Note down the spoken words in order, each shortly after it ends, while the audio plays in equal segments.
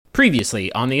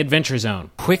Previously on the Adventure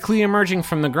Zone. Quickly emerging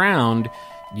from the ground,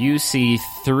 you see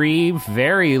 3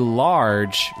 very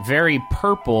large, very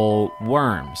purple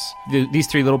worms. These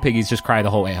 3 little piggies just cry the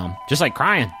whole way home. Just like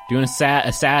crying, doing a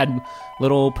sad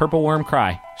little purple worm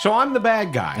cry. So I'm the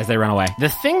bad guy. As they run away. The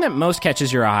thing that most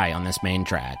catches your eye on this main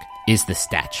drag is the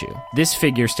statue. This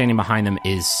figure standing behind them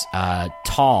is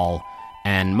tall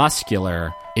and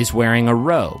muscular, is wearing a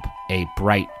robe, a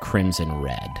bright crimson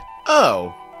red.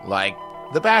 Oh, like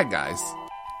the bad guys.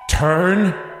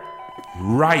 Turn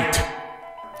right.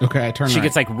 Okay, I turn right. She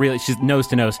gets like really, she's nose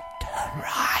to nose. Turn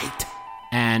right.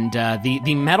 And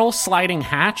the metal sliding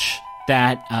hatch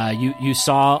that you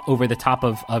saw over the top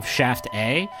of Shaft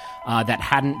A that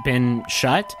hadn't been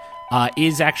shut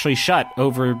is actually shut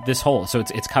over this hole. So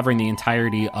it's covering the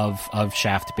entirety of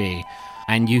Shaft B.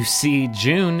 And you see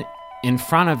June in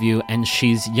front of you, and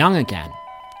she's young again.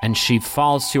 And she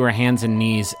falls to her hands and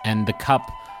knees, and the cup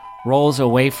rolls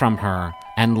away from her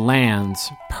and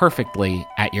lands perfectly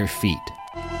at your feet.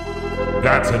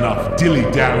 That's enough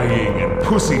dilly-dallying and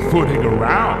pussyfooting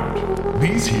around.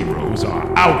 These heroes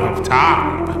are out of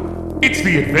time. It's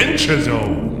the Adventure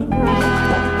Zone.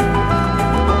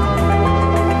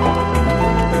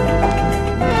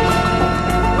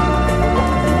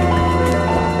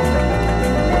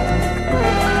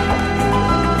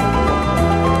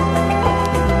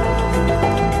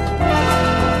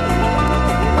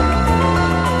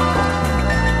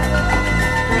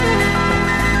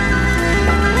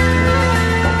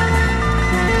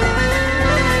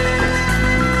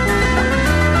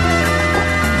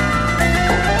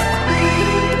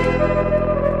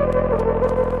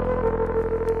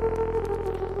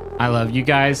 I love you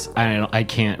guys. I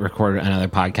can't record another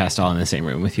podcast all in the same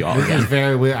room with you all This again. is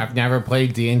very weird. I've never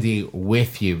played D&D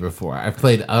with you before. I've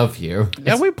played of you.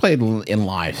 Yeah, we played in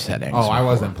live settings. Oh, I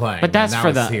wasn't playing. But that's that for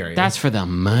was the serious. that's for the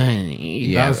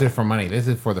money. That was just for money. This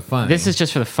is for the fun. This is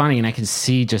just for the funny, and I can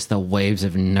see just the waves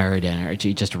of nerd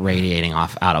energy just radiating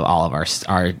off out of all of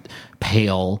our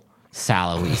pale,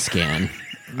 sallowy skin.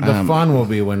 the fun will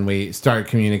be when we start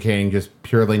communicating just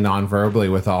purely non-verbally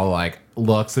with all like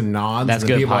looks and nods. That's and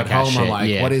good people at podcast home are shit, like,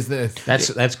 yeah. "What is this?"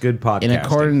 That's good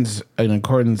podcasting. In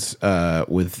accordance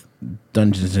with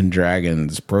Dungeons and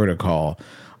Dragons protocol,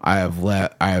 I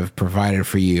have provided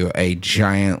for you a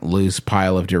giant loose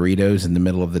pile of Doritos in the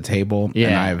middle of the table,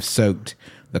 and I have soaked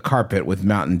the carpet with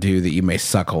Mountain Dew that you may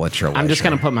suckle at your leisure. I'm just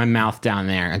going to put my mouth down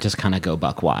there and just kind of go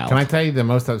buck wild. Can I tell you the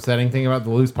most upsetting thing about the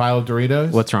loose pile of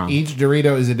Doritos? What's wrong? Each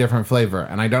Dorito is a different flavor,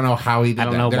 and I don't know how he did that.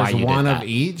 I don't know There's why you did one that. of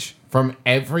each from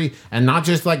every, and not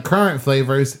just like current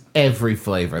flavors, every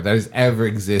flavor that has ever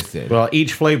existed. Well,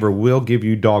 each flavor will give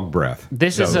you dog breath. Go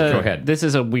ahead. This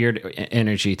is a weird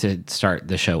energy to start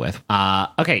the show with.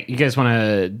 Okay, you guys want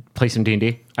to play some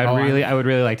D&D? I would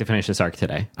really like to finish this arc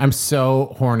today. I'm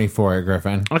so horny for it,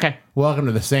 Griffin. Okay. Welcome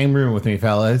to the same room with me,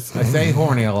 fellas. I say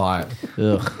horny a lot.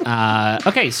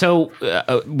 Okay, so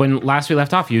when last we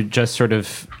left off, you just sort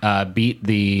of beat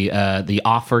the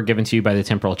offer given to you by the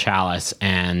Temporal Chalice,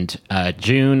 and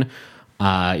June,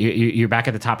 you're back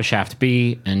at the top of Shaft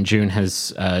B, and June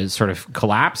has sort of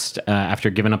collapsed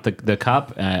after giving up the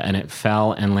cup, and it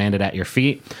fell and landed at your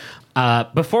feet.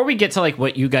 Before we get to like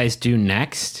what you guys do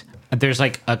next, there's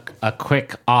like a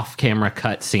quick off-camera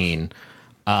cut scene,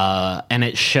 and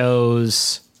it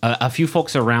shows a few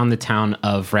folks around the town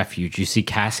of Refuge. You see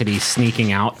Cassidy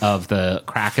sneaking out of the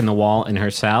crack in the wall in her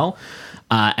cell,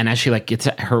 and as she like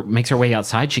makes her way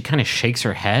outside, she kind of shakes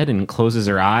her head and closes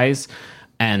her eyes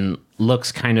and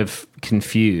looks kind of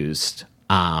confused.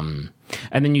 And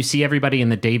then you see everybody in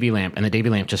the Davy lamp, and the Davy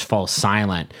lamp just falls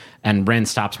silent, and Ren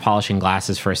stops polishing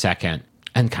glasses for a second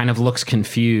and kind of looks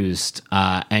confused.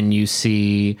 And you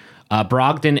see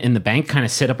Brogdon in the bank kind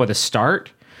of sit up with a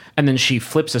start, and then she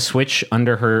flips a switch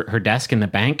under her desk in the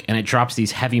bank, and it drops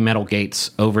these heavy metal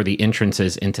gates over the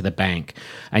entrances into the bank.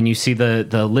 And you see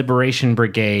the Liberation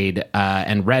Brigade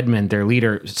and Redmond, their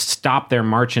leader, stop their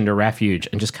march into Refuge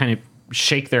and just kind of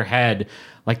shake their head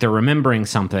like they're remembering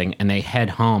something, and they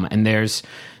head home. And there's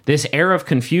this air of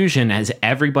confusion as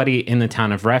everybody in the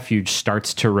town of Refuge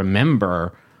starts to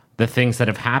remember the things that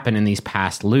have happened in these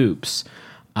past loops.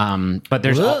 But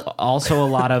there's also a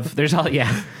lot of we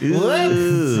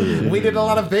did a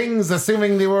lot of things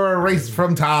assuming they were erased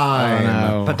from time.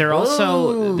 Oh, no. But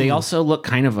they also look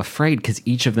kind of afraid because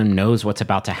each of them knows what's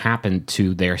about to happen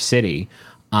to their city.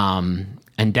 And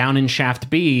down in Shaft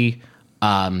B,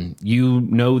 you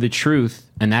know the truth,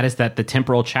 and that is that the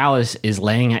temporal chalice is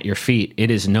laying at your feet.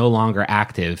 It is no longer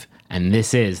active, and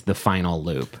this is the final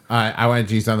loop. I want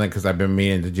to do something because I've been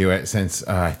meaning to do it since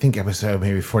I think episode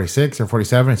maybe 46 or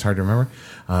 47. It's hard to remember.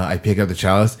 I pick up the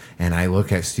chalice and I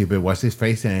look at stupid what's his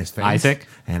face and his face, Isaac,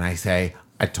 and I say,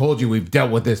 "I told you we've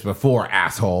dealt with this before,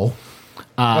 asshole."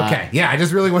 Okay, yeah, I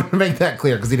just really wanted to make that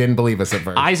clear because he didn't believe us at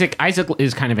first. Isaac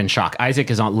is kind of in shock. Isaac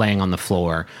is laying on the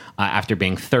floor after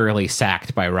being thoroughly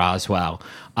sacked by Roswell,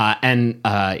 and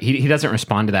he doesn't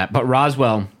respond to that. But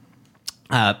Roswell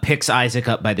picks Isaac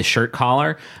up by the shirt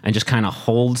collar and just kind of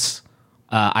holds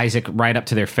Isaac right up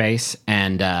to their face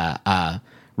and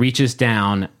reaches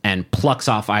down and plucks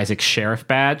off Isaac's sheriff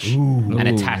badge and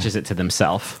attaches it to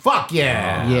themselves. Fuck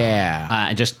yeah. Yeah.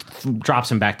 And just drops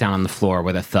him back down on the floor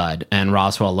with a thud. And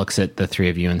Roswell looks at the three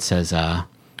of you and says,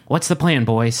 what's the plan,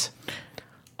 boys?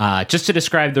 Just to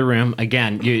describe the room,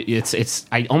 again, it's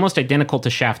almost identical to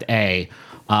Shaft A,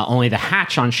 only the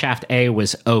hatch on Shaft A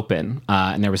was open,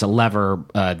 and there was a lever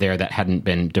there that hadn't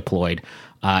been deployed.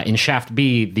 In Shaft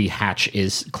B, the hatch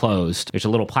is closed. There's a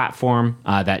little platform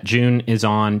that June is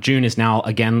on. June is now,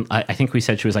 again, I think we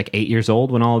said she was like 8 years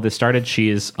old when all of this started. She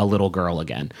is a little girl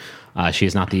again. She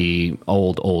is not the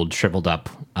old, shriveled up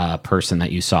person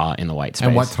that you saw in the white space.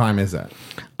 And what time is that?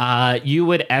 You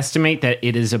would estimate that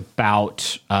it is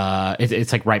about,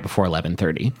 it's like right before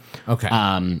 11:30.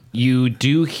 Okay. You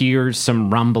do hear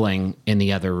some rumbling in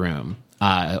the other room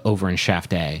over in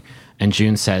Shaft A. And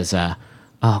June says,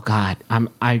 oh God, I'm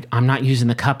not using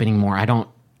the cup anymore. I'm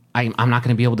not going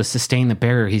to be able to sustain the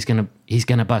barrier. He's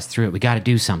gonna bust through it. We got to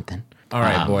do something. All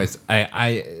right, boys.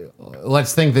 I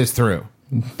let's think this through.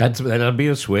 That'll be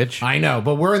a switch. I know,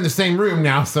 but we're in the same room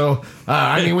now, so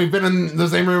I mean we've been in the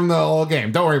same room the whole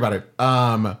game. Don't worry about it.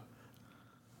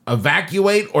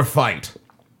 Evacuate or fight?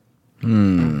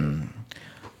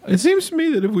 It seems to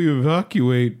me that if we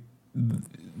evacuate,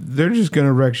 they're just going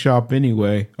to wreck shop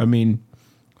anyway. I mean,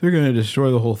 they're going to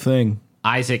destroy the whole thing.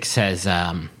 Isaac says,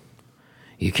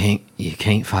 you can't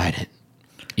fight it.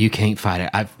 You can't fight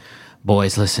it.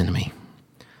 Boys, listen to me.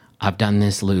 I've done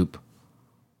this loop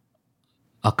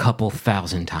a couple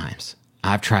thousand times.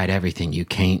 I've tried everything. You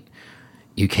can't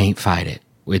fight it.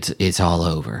 It's all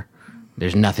over.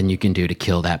 There's nothing you can do to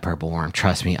kill that purple worm.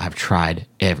 Trust me, I've tried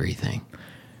everything.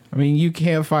 I mean, you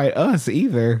can't fight us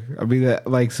either. I mean,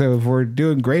 so if we're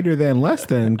doing greater than, less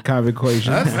than kind of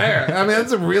equation. That's fair. I mean,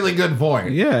 that's a really good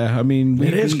point. Yeah, I mean.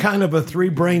 It is kind of a three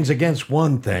brains against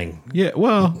one thing. Yeah,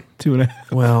 well,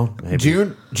 2.5. Well, maybe.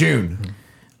 June.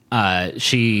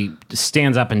 She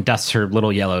stands up and dusts her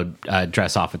little yellow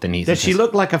dress off at the knees. Does she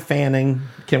look like a Fanning?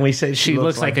 Can we say she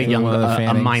looks like a young,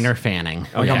 a minor Fanning?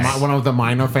 One of the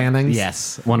minor Fannings?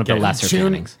 Yes, one of the lesser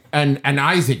Fannings. And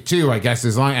Isaac, too, I guess,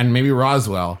 and maybe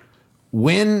Roswell.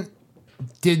 When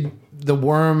did the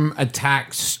worm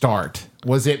attack start?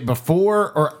 Was it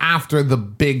before or after the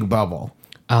big bubble?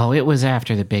 Oh, it was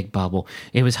after the big bubble.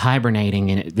 It was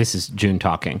hibernating, and this is June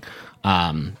talking.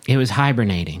 It was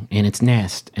hibernating in its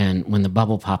nest, and when the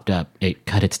bubble popped up, it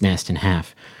cut its nest in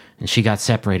half, and she got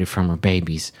separated from her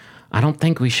babies. I don't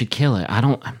think we should kill it.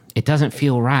 It doesn't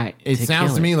feel right. It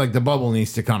sounds to me like the bubble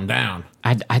needs to come down.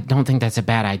 I don't think that's a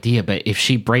bad idea, but if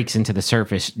she breaks into the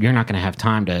surface, you're not going to have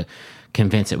time to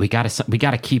convince it. We got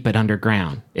to keep it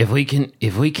underground. If we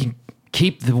can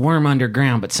keep the worm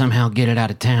underground, but somehow get it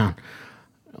out of town,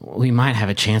 we might have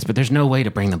a chance, but there's no way to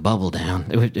bring the bubble down.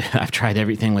 I've tried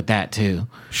everything with that, too.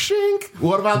 Shink!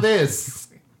 What about this?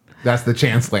 That's the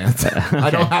chance, Lance. Okay.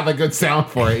 I don't have a good sound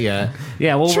for it yet.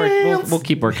 Yeah, we'll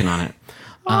keep working on it.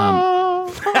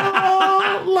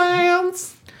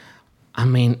 Lance! I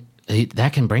mean,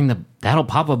 that'll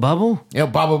pop a bubble? It'll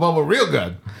pop a bubble real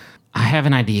good. I have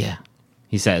an idea,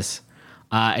 he says.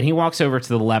 And he walks over to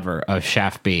the lever of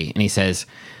Shaft B, and he says,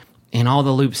 in all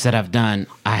the loops that I've done,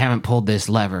 I haven't pulled this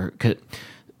lever.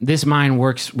 This mine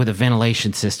works with a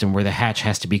ventilation system where the hatch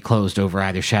has to be closed over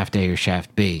either Shaft A or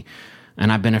Shaft B.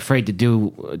 And I've been afraid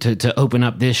to open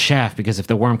up this shaft because if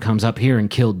the worm comes up here and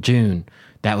killed June,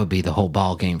 that would be the whole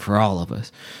ball game for all of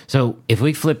us. So if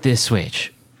we flip this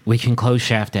switch, we can close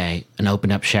Shaft A and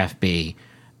open up Shaft B,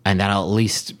 and that'll at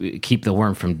least keep the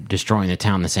worm from destroying the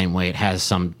town the same way it has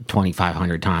some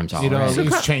 2,500 times already. It'll at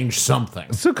least change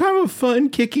something. So kind of a fun,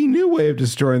 kicky new way of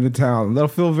destroying the town. That'll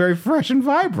feel very fresh and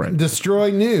vibrant. Destroy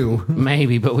new.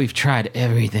 Maybe, but we've tried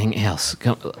everything else.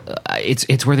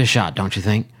 It's worth a shot, don't you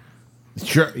think?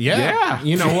 Sure. Yeah.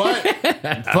 You know what?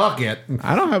 Fuck it.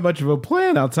 I don't have much of a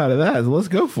plan outside of that. So let's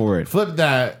go for it. Flip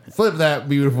that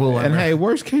beautiful. And hey,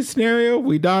 worst case scenario,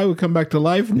 we die, we come back to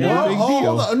life, no big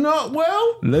deal.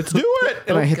 Let's do it.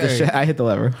 And I hit the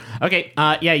lever. Okay,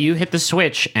 you hit the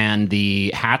switch, and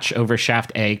the hatch over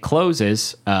shaft A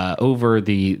closes over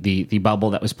the bubble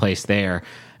that was placed there,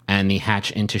 and the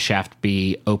hatch into shaft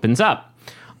B opens up.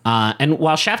 And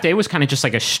while shaft A was kind of just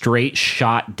like a straight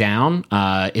shot down,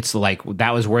 it's like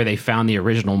that was where they found the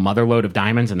original mother lode of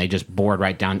diamonds, and they just bored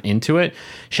right down into it.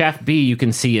 Shaft B, you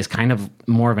can see, is kind of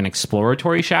more of an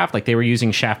exploratory shaft. Like they were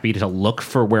using shaft B to look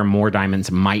for where more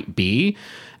diamonds might be.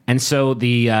 And so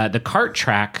the cart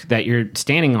track that you're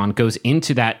standing on goes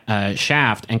into that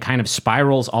shaft and kind of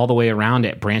spirals all the way around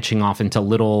it, branching off into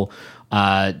little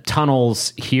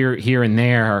tunnels here and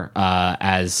there,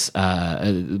 as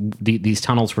these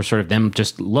tunnels were sort of them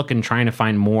just trying to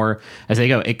find more as they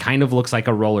go. It kind of looks like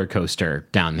a roller coaster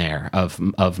down there of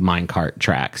minecart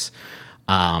tracks.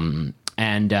 And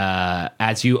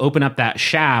as you open up that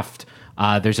shaft,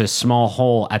 there's a small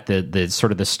hole at the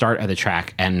sort of the start of the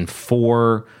track, and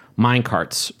 4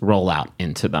 minecarts roll out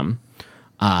into them.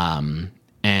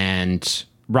 And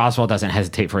Roswell doesn't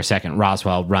hesitate for a second.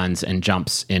 Roswell runs and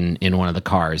jumps in one of the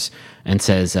cars and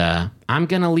says, I'm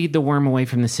going to lead the worm away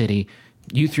from the city.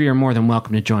 You 3 are more than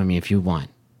welcome to join me if you want.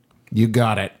 You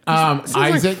got it.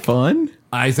 Isaac. Like fun.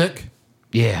 Isaac.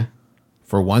 Yeah.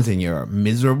 For once in your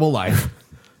miserable life,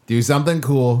 do something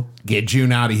cool. Get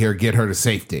June out of here. Get her to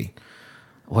safety.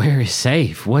 Where is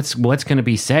safe? What's going to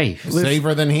be safe?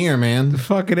 Safer than here, man.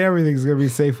 Fucking everything's going to be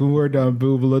safe when we're done,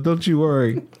 Boobala. Don't you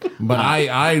worry. But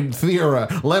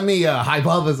let me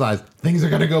hypothesize. Things are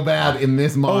going to go bad in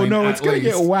this mine. Oh, no, it's going to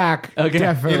get whack. Okay.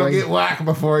 Definitely. It'll get whack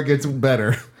before it gets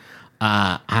better.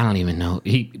 I don't even know.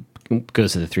 He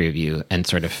goes to the 3 of you and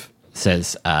sort of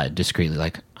says discreetly,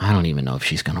 like, I don't even know if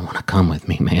she's going to want to come with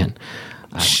me, man.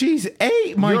 She's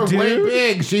 8, my You're dude. way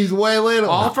big. She's way little.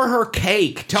 Offer her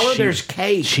cake. Tell her there's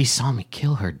cake. She saw me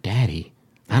kill her daddy.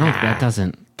 That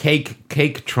doesn't...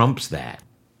 Cake trumps that.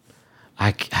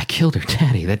 I killed her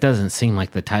daddy. That doesn't seem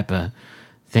like the type of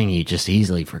thing you just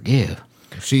easily forgive.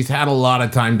 She's had a lot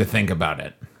of time to think about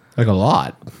it. Like a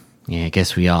lot. Yeah, I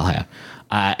guess we all have.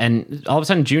 And all of a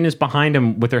sudden, June is behind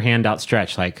him with her hand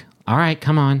outstretched, like, all right,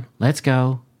 come on, let's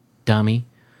go, dummy.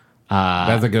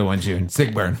 That's a good one, June.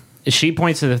 Sick burn. She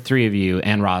points to the 3 of you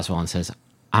and Roswell and says,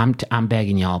 I'm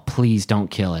begging y'all, please don't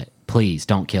kill it. Please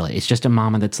don't kill it. It's just a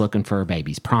mama that's looking for her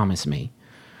babies. Promise me.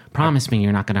 Promise me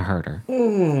you're not going to hurt her.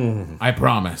 I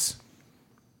promise.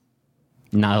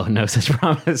 No such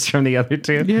promise from the other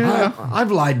 2. Yeah.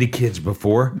 I've lied to kids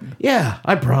before. Yeah,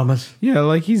 I promise. Yeah,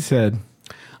 like he said.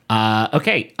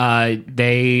 Okay,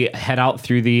 they head out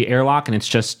through the airlock, and it's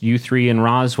just you 3 and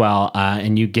Roswell,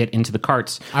 and you get into the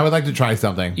carts. I would like to try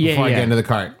something before I get into the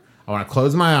cart. I want to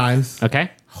close my eyes.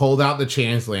 Okay. Hold out the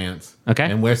chance lance. Okay.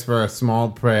 And whisper a small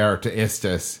prayer to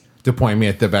Istis to point me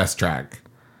at the best track.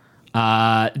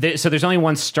 So there's only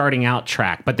one starting out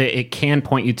track, but it can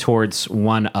point you towards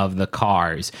one of the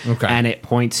cars. Okay. And it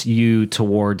points you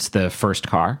towards the first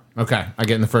car. Okay. I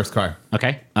get in the first car.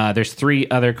 Okay. There's 3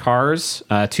 other cars,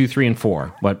 2, 3, and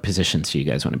 4. What positions do you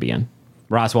guys want to be in?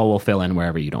 Roswell will fill in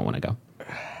wherever you don't want to go.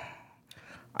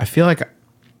 I feel like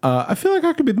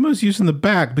I could be the most use in the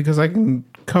back because I can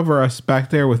cover us back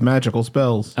there with magical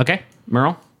spells. Okay.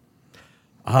 Merle?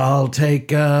 I'll take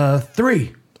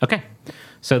 3. Okay.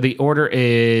 So the order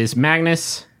is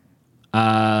Magnus,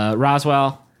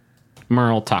 Roswell,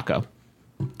 Merle, Taako.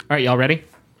 All right, y'all ready?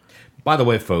 By the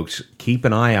way, folks, keep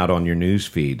an eye out on your news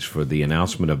feeds for the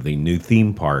announcement of the new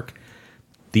theme park,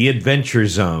 the Adventure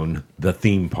Zone, the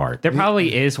theme park. There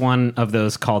probably is one of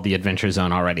those called the Adventure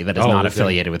Zone already that is not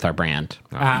affiliated with our brand.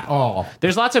 At all.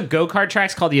 There's lots of go-kart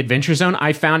tracks called the Adventure Zone.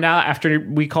 I found out after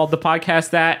we called the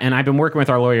podcast that, and I've been working with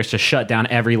our lawyers to shut down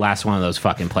every last one of those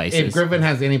fucking places. If Griffin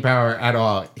has any power at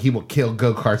all, he will kill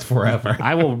go-karts forever.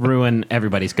 I will ruin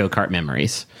everybody's go-kart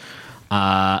memories.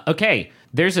 Okay.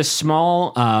 There's a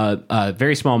small,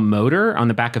 very small motor on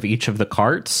the back of each of the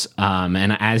carts,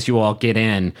 and as you all get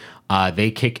in,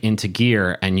 they kick into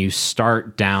gear, and you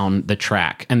start down the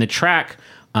track. And the track,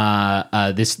 for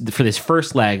this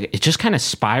first leg, it just kind of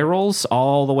spirals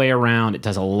all the way around. It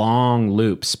does a long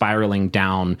loop, spiraling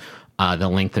down the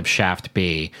length of shaft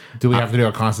B. Do we have to do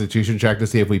a constitution check to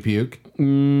see if we puke?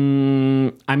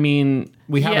 I mean...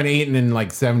 We haven't eaten in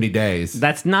like 70 days.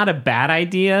 That's not a bad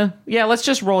idea. Yeah, let's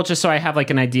just roll just so I have like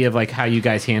an idea of like how you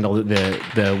guys handle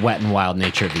the wet and wild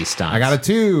nature of these stunts. I got a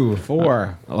 2.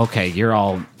 4. Okay, you're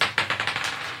all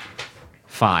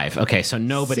 5. Okay, so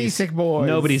nobody's Seasick boys.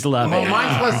 Nobody's loving Well, it.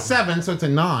 mine's plus 7, so it's a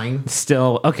 9.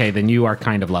 Still okay. Then you are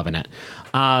kind of loving it.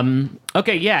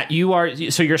 Okay, yeah, you are.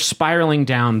 So you're spiraling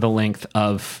down the length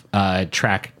of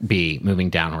track B, moving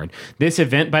downward. This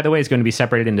event, by the way, is going to be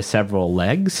separated into several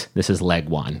legs. This is leg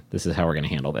 1. This is how we're going to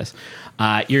handle this.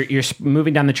 You're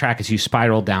moving down the track as you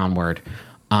spiral downward,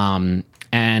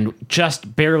 and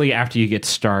just barely after you get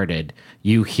started,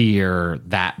 you hear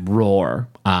that roar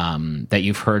that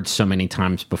you've heard so many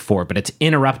times before, but it's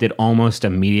interrupted almost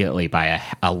immediately by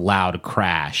a loud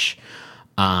crash.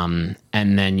 And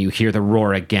then you hear the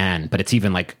roar again, but it's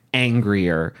even like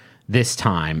angrier this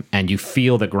time, and you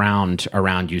feel the ground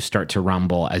around you start to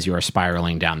rumble as you are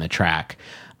spiraling down the track.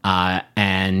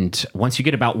 And once you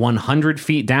get about 100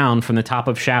 feet down from the top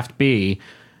of Shaft B,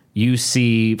 you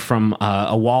see from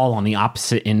a wall on the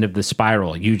opposite end of the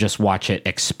spiral, you just watch it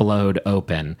explode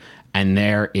open, and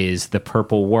there is the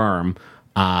purple worm.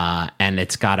 And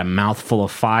it's got a mouthful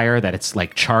of fire that it's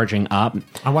like charging up.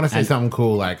 I want to say something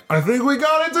cool like, I think we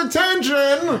got its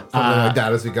attention! Something like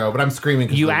that as we go, but I'm screaming.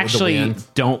 You actually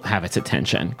don't have its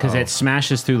attention because it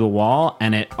smashes through the wall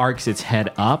and it arcs its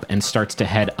head up and starts to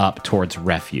head up towards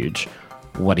Refuge.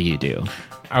 What do you do?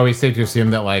 Are we safe to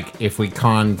assume that, like, if we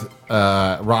conned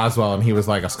Roswell and he was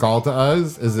like a skull to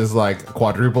us, is this like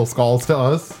quadruple skulls to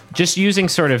us? Just using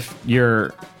sort of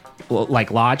your like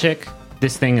logic,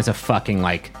 this thing is a fucking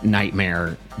like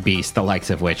nightmare beast, the likes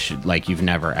of which like you've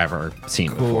never ever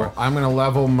seen before. I'm gonna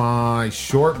level my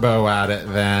short bow at it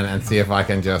then and see if I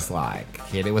can just like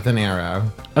hit it with an arrow.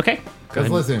 Okay. Because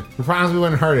listen, we promised we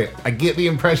wouldn't hurt it. I get the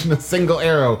impression a single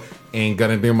arrow ain't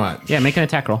gonna do much. Yeah, make an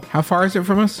attack roll. How far is it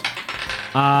from us?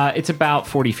 It's about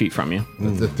 40 feet from you.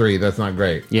 It's a 3. That's not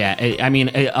great. Yeah, I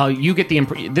mean, you get the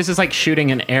this is like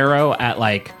shooting an arrow at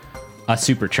like a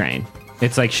super train.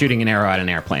 It's like shooting an arrow at an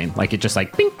airplane. Like it just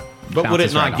like bing. But would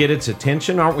it bounces right not off. get its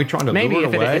attention? Aren't we trying to Maybe lure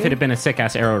if it away? it had been a sick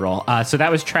ass arrow roll. So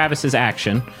that was Travis's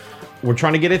action. We're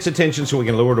trying to get its attention so we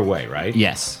can lure it away, right?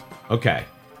 Yes. Okay.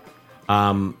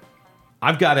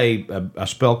 I've got a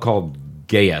spell called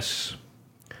Gaius.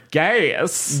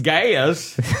 Gaius.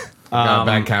 Gaius. Got a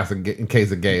bad cast in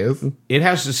case of Gaius. It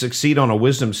has to succeed on a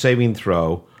wisdom saving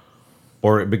throw,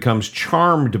 or it becomes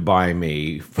charmed by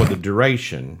me for the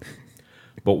duration.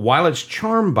 But while it's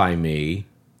charmed by me,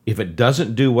 if it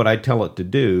doesn't do what I tell it to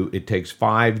do, it takes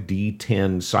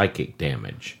 5d10 psychic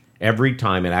damage every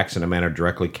time it acts in a manner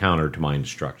directly counter to my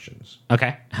instructions.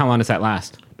 Okay. How long does that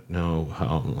last? No,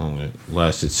 how long it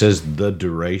lasts? It says the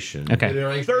duration. Okay.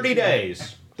 30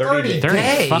 days. 30 days. 30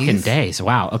 Days? fucking days.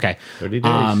 Wow. Okay. 30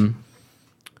 days.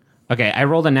 Okay, I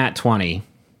rolled a nat 20.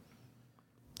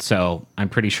 So I'm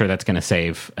pretty sure that's going to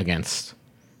save against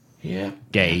Yeah.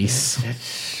 Gaius.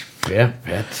 Yeah,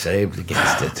 that saved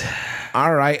against it.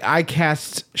 All right, I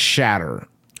cast Shatter.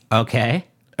 Okay.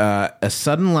 A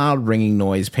sudden loud ringing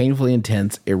noise, painfully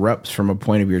intense, erupts from a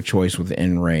point of your choice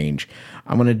within range.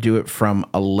 I'm going to do it from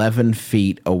 11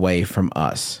 feet away from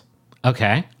us.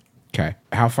 Okay. Okay.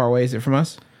 How far away is it from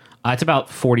us? It's about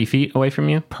 40 feet away from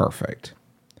you. Perfect.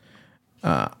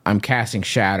 I'm casting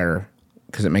Shatter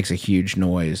because it makes a huge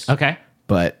noise. Okay.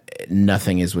 But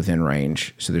nothing is within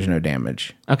range, so there's no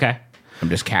damage. Okay. I'm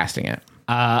just casting it.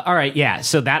 All right, yeah.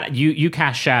 So that you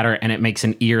cast Shatter and it makes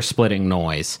an ear-splitting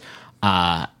noise.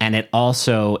 And it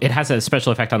has a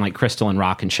special effect on like crystal and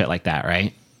rock and shit like that,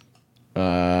 right?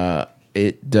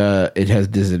 It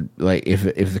has like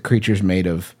if the creature's made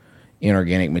of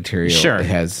inorganic material, Sure. it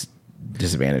has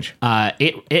disadvantage.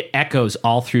 It echoes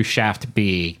all through Shaft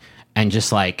B and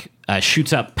just like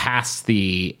shoots up past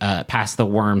the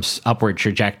worm's upward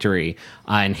trajectory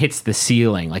and hits the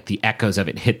ceiling. Like the echoes of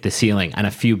it hit the ceiling, and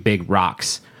a few big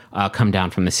rocks come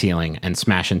down from the ceiling and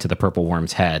smash into the purple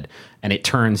worm's head. And it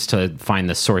turns to find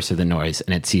the source of the noise,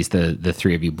 and it sees the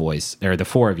three of you boys, or the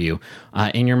four of you,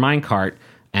 in your minecart.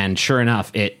 And sure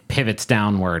enough, it pivots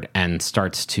downward and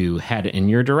starts to head in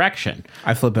your direction.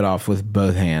 I flip it off with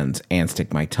both hands and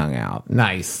stick my tongue out.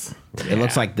 Nice. It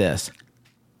looks like this.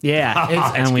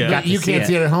 Yeah, and we got to You can't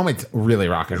see it at home. It's really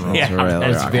rock and roll. It's really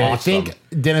It's rock. very, Awesome.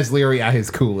 think Dennis Leary at his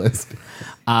coolest.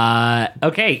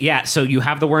 Okay, yeah. So you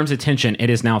have the worm's attention. It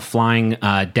is now flying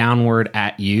downward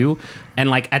at you, and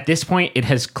like at this point, it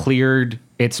has cleared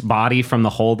its body from the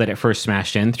hole that it first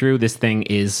smashed in through. This thing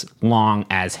is long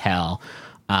as hell,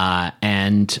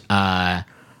 and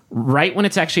right when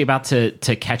it's actually about to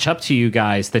catch up to you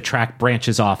guys, the track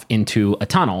branches off into a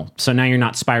tunnel. So now you're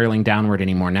not spiraling downward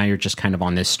anymore. Now you're just kind of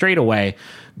on this straightaway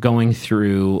going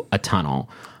through a tunnel.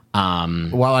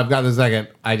 While I've got the second,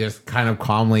 I just kind of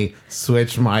calmly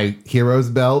switch my hero's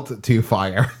belt to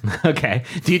fire. Okay.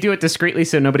 Do you do it discreetly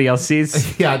so nobody else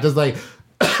sees? Yeah, just like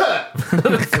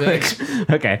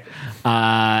Okay.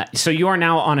 So you are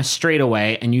now on a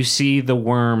straightaway, and you see the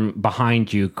worm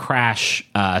behind you crash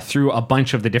through a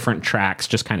bunch of the different tracks,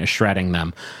 just kind of shredding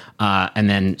them, and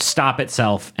then stop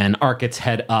itself and arc its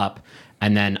head up.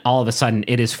 And then all of a sudden,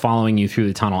 it is following you through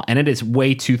the tunnel. And it is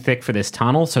way too thick for this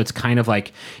tunnel. So it's kind of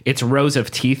like its rows of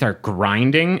teeth are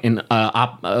grinding in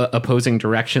opposing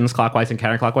directions, clockwise and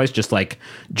counterclockwise, just like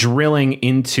drilling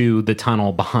into the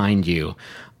tunnel behind you.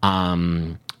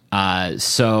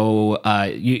 So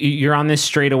you're on this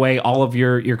straightaway. All of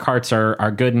your carts are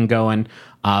good and going.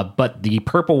 But the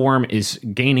purple worm is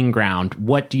gaining ground.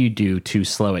 What do you do to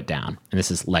slow it down? And this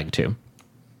is leg 2.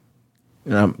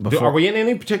 Are we in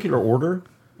any particular order?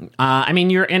 I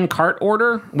mean, you're in cart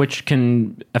order, which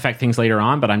can affect things later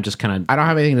on, but I'm just kind of... I don't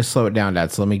have anything to slow it down,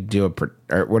 Dad, so let me do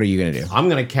or what are you going to do? I'm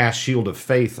going to cast Shield of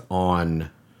Faith on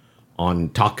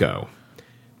Taako,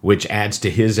 which adds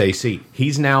to his AC.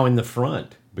 He's now in the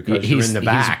front because you're in the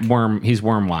back. He's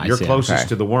worm-wise. You're closest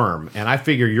to the worm, and I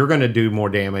figure you're going to do more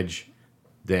damage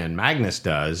than Magnus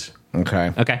does.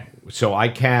 Okay. So I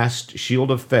cast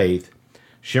Shield of Faith.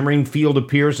 Shimmering field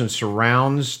appears and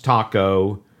surrounds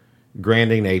Taako,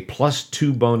 granting a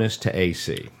 +2 bonus to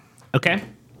AC. Okay.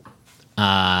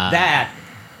 That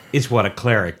is what a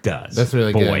cleric does. That's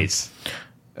really boys.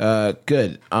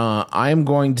 Good. I am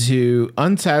going to,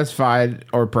 unsatisfied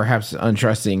or perhaps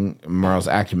untrusting Merle's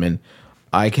acumen,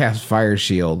 I cast Fire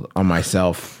Shield on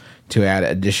myself to add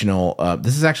additional...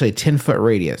 this is actually a 10-foot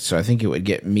radius, so I think it would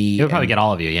get me... It would probably get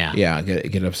all of you, yeah. Yeah,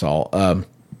 get us all.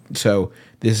 So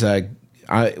this...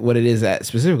 what it is that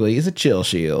specifically is a chill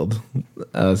shield.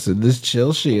 So this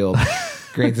chill shield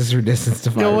grants us resistance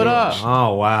to fire. Yo, what up?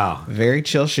 Oh, wow. Very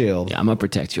chill shield. Yeah, I'm gonna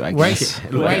protect you, I guess.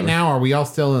 Right now, are we all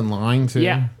still in line too?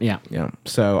 Yeah. Yeah.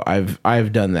 So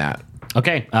I've done that.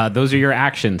 Okay, those are your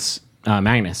actions.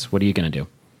 Magnus, what are you gonna do?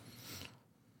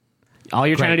 All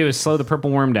you're trying to do is slow the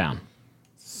purple worm down.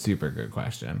 Super good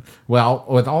question. Well,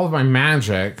 with all of my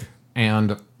magic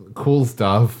and cool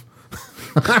stuff,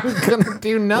 I'm gonna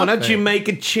do nothing. Why don't you make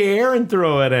a chair and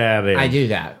throw it at him? I do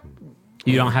that.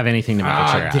 You don't have anything to make a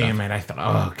chair out of. Damn it! I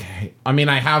thought, okay. I mean,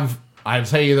 I'll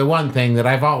tell you the one thing that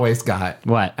I've always got.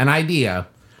 What? An idea.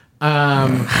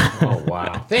 Oh,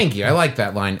 wow. Thank you. I like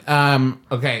that line.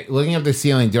 Okay, looking up the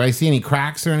ceiling, do I see any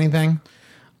cracks or anything?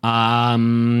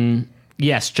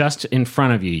 Yes, just in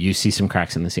front of you, you see some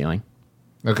cracks in the ceiling.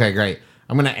 Okay, great.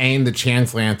 I'm gonna aim the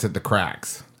chance lance at the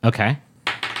cracks. Okay.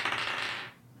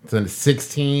 It's a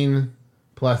 16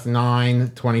 plus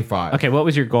 9, 25. Okay, what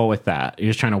was your goal with that?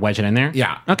 You're just trying to wedge it in there?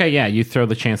 Yeah. Okay, yeah, you throw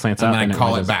the chance lance up. And then I call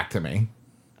it wedges. back to me.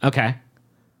 Okay.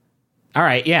 All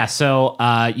right, yeah, so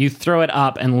you throw it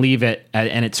up and leave it,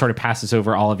 and it sort of passes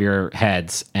over all of your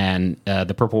heads, and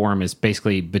the purple worm is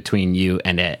basically between you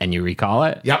and it, and you recall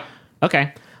it? Yep.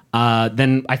 Okay.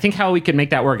 Then I think how we could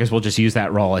make that work is we'll just use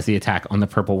that roll as the attack on the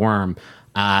purple worm.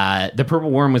 The purple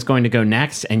worm was going to go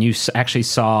next, and you actually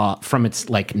saw from its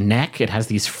neck, it has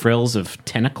these frills of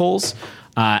tentacles,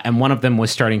 and one of them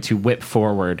was starting to whip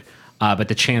forward. But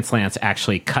the chance lance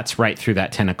actually cuts right through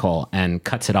that tentacle and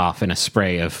cuts it off in a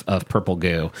spray of purple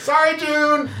goo. Sorry,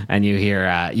 June. And you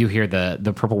hear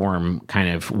the purple worm kind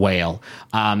of wail.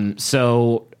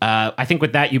 So I think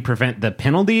with that you prevent the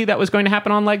penalty that was going to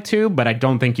happen on leg 2, but I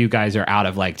don't think you guys are out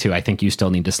of leg 2. I think you still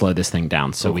need to slow this thing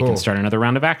down so we can start another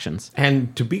round of actions.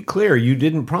 And to be clear, you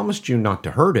didn't promise June not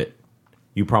to hurt it.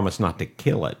 You promised not to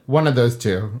kill it. One of those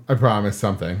two. I promise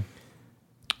something.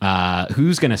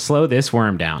 Who's going to slow this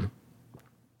worm down?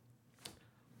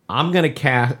 I'm going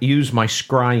to use my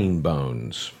scrying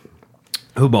bones.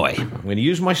 Oh boy. I'm going to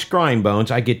use my scrying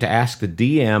bones. I get to ask the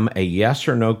DM a yes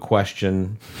or no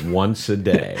question once a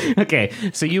day. Okay,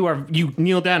 so you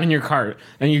kneel down in your cart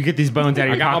and you get these bones out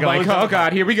of your pocket like, oh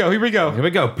god, here we go. Here we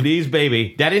go. Please,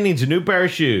 baby. Daddy needs a new pair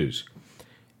of shoes.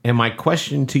 And my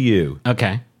question to you.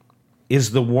 Okay.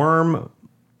 Is the worm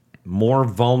more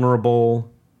vulnerable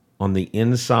on the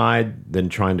inside than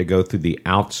trying to go through the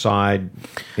outside?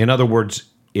 In other words,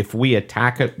 if we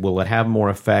attack it, will it have more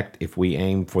effect if we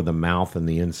aim for the mouth and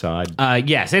the inside?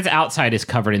 Yes, its outside is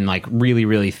covered in really,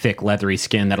 really thick, leathery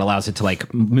skin that allows it to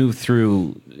move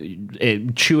through,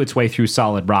 chew its way through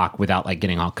solid rock without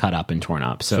getting all cut up and torn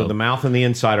up. So the mouth and the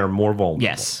inside are more vulnerable.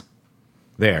 Yes.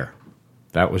 There.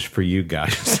 That was for you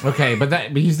guys. Okay,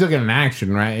 but you still get an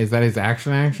action, right? Is that his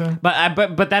action?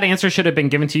 But that answer should have been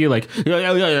given to you because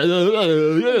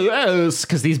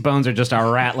these bones are just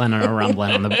rattling and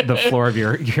rumbling on the floor of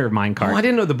your minecart. Oh, I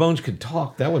didn't know the bones could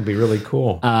talk. That would be really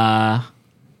cool.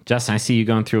 Justin, I see you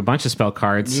going through a bunch of spell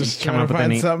cards. Just trying to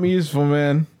find something useful,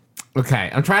 man. Okay,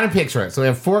 I'm trying to picture it. So we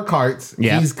have 4 carts.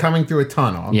 Yeah. He's coming through a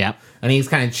tunnel. Yeah. And he's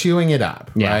kind of chewing it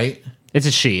up, Yeah. right? It's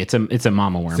a she. It's a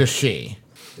mama worm. It's a she.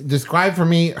 Describe for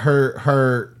me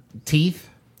her teeth.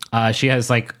 She has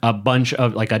like a bunch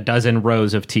of like a dozen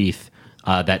rows of teeth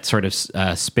that sort of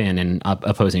spin in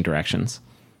opposing directions.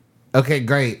 Okay,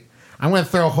 great. I'm going to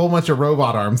throw a whole bunch of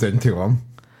robot arms into them.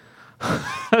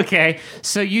 Okay,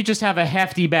 so you just have a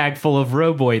hefty bag full of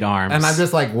roboid arms. And I'm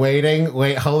just like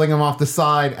holding them off the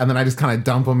side, and then I just kind of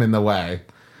dump them in the way.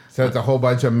 So it's a whole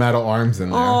bunch of metal arms in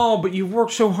there. Oh, but you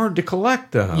worked so hard to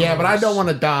collect them. Yeah, but I don't want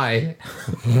to die.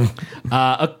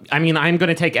 I mean, I'm going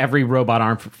to take every robot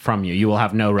arm from you. You will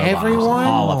have no robot arms.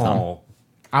 All of them.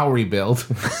 I'll rebuild.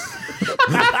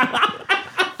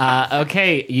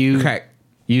 Okay,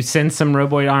 you send some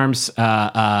roboid arms.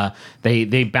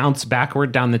 They bounce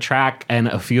backward down the track, and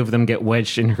a few of them get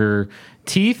wedged in her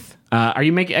teeth. Are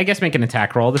you make an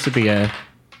attack roll? This would be a...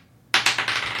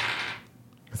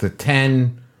 It's a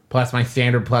 10 plus my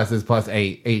standard plus is plus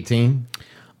 8, 18.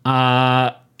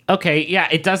 Okay, yeah,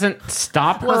 it doesn't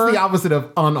stop What's her. the opposite of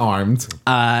unarmed?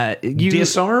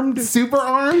 Disarmed? Super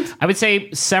armed? I would say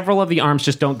several of the arms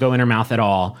just don't go in her mouth at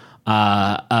all.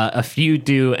 A few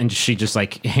do, and she just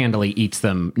like handily eats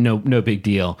them. No big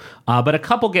deal. But a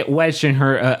couple get wedged in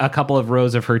her, a couple of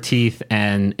rows of her teeth,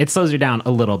 and it slows her down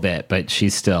a little bit. But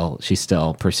she's still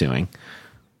pursuing.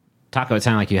 Taako, it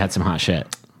sounded like you had some hot shit.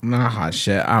 Not hot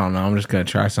shit. I don't know. I'm just gonna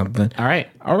try something. All right.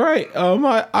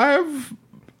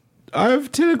 I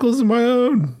have tentacles of my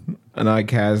own. And I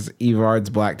cast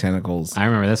Evard's black tentacles. I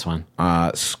remember this one.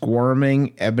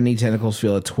 Squirming ebony tentacles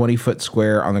fill a 20-foot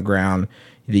square on the ground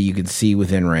that you can see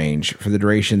within range. For the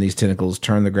duration, these tentacles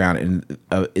turn the ground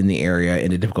in the area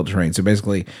into difficult terrain. So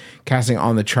basically, casting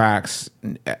on the tracks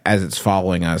as it's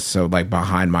following us, so like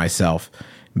behind myself,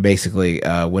 basically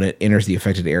when it enters the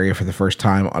affected area for the first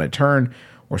time on a turn,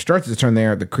 or starts its turn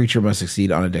there, the creature must succeed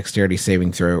on a dexterity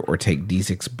saving throw or take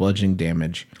d6 bludgeoning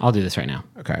damage. I'll do this right now.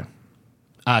 Okay.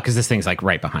 Because this thing's like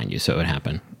right behind you, so it would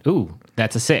happen. Ooh,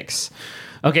 that's a 6.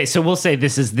 Okay, so we'll say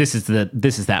this is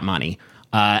that money.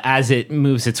 As it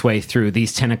moves its way through,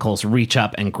 these tentacles reach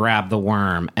up and grab the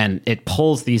worm, and it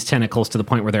pulls these tentacles to the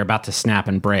point where they're about to snap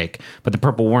and break. But the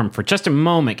purple worm, for just a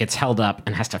moment, gets held up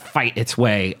and has to fight its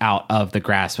way out of the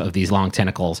grasp of these long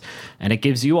tentacles. And it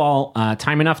gives you all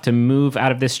time enough to move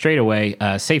out of this straightaway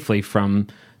safely from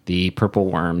the purple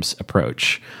worm's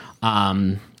approach.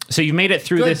 So you've made it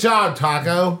through Good this. Good job,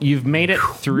 Taako. You've made it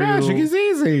through. Magic is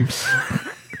easy.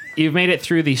 You've made it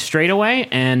through the straightaway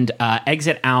and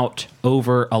exit out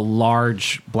over a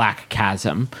large black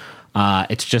chasm.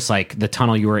 It's just like the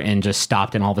tunnel you were in just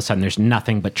stopped, and all of a sudden there's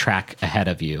nothing but track ahead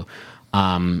of you.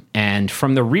 And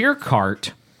from the rear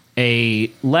cart,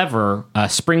 a lever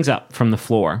springs up from the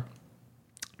floor.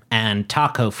 And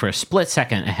Taako, for a split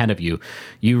second ahead of you,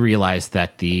 you realize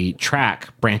that the track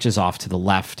branches off to the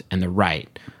left and the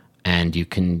right, and you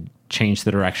can change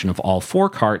the direction of all 4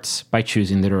 carts by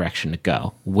choosing the direction to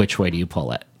go. Which way do you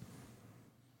pull it?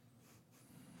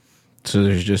 So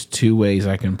there's just 2 ways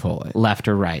I can pull it. Left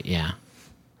or right, yeah.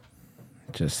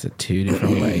 Just the 2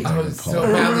 different ways I can pull So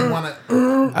it. badly want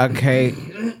to. Okay.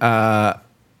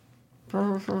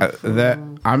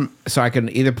 So I can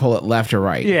either pull it left or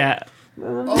right. Yeah.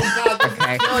 Oh, God.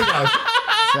 Okay. Killing us.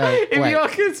 So, If you all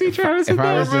can see Travis if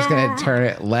I was just going to turn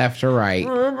it left or right,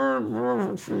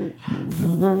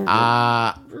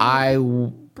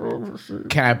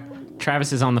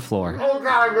 Travis is on the floor. Oh,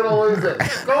 God, I'm going to lose it.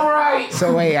 Go right.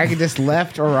 So wait, I can just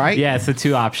left or right? Yeah, it's the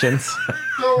 2 options.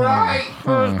 Go right.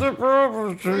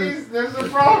 Please, there's a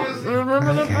promise.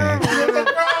 Remember the promise. There's a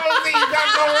promise. You got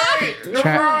to go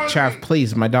right. Trav,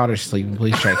 please, my daughter's sleeping.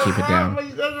 Please try to keep it down.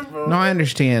 No, I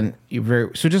understand.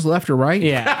 So just left or right?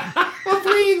 Yeah.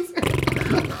 Please.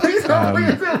 Please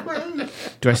don't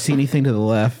Do I see anything to the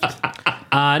left?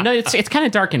 No, it's kind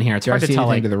of dark in here. It's Do I hard to see tell.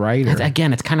 anything to the right? Or?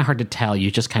 Again, it's kind of hard to tell. You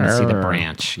just kind of see the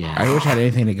branch. Yeah. I wish I had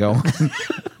anything to go on.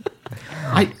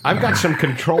 I've got some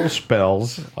control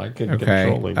spells. I can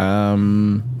control it.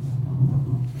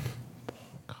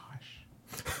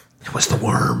 It was the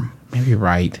worm. Maybe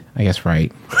right. I guess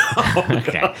right.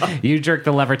 Okay. You jerk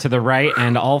the lever to the right,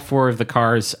 and all 4 of the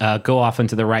cars go off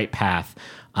into the right path.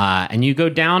 And you go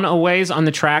down a ways on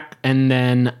the track and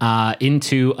then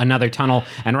into another tunnel.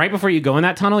 And right before you go in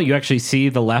that tunnel, you actually see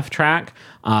the left track,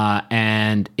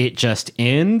 and it just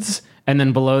ends. And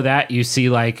then below that, you see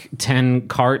like 10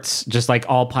 carts just like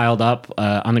all piled up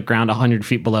on the ground 100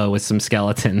 feet below with some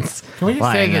skeletons. Can we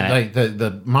just say lying in that it. like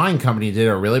the mine company did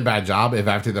a really bad job if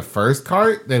after the first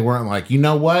cart they weren't like, you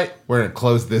know what, we're gonna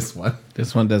close this one.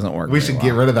 This one doesn't work. We very should well.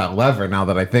 get rid of that lever now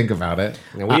that I think about it.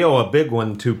 And we owe a big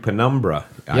one to Penumbra,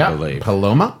 I believe.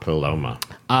 Paloma.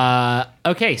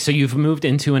 Okay, so you've moved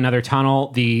into another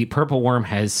tunnel. The purple worm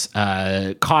has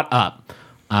caught up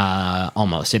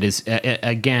almost. It is,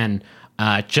 again,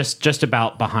 just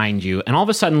about behind you. And all of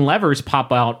a sudden, levers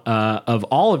pop out of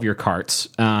all of your carts.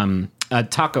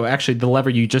 Taako, actually, the lever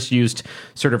you just used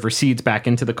sort of recedes back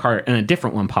into the cart, and a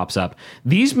different one pops up.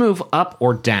 These move up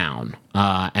or down,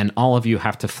 and all of you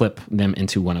have to flip them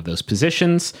into one of those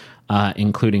positions,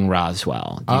 including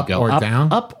Roswell. You Up or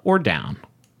down? Up or down.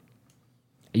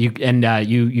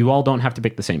 You all don't have to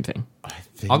pick the same thing.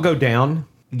 I'll go down.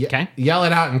 Okay. Yell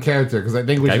it out in character because I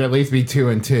think we should at least be 2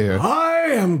 and 2.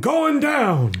 I am going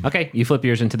down. Okay, you flip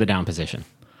yours into the down position.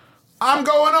 I'm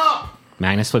going up.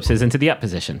 Magnus flips his into the up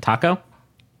position. Taako?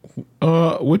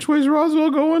 Which way's Roswell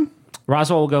going?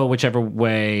 Roswell will go whichever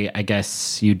way, I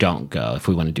guess, you don't go if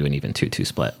we want to do an even 2-2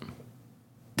 split.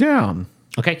 Down.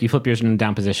 Okay, you flip yours into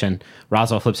down position.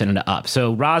 Roswell flips it into up.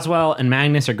 So Roswell and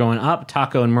Magnus are going up.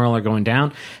 Taako and Merle are going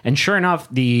down. And sure enough,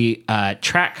 the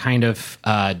track kind of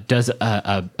does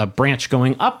a branch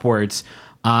going upwards.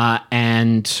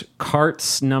 And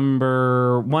carts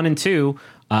number 1 and 2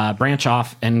 branch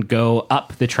off and go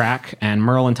up the track. And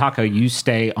Merle and Taako, you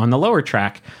stay on the lower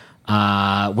track,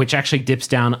 which actually dips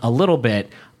down a little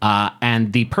bit.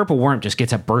 And the purple worm just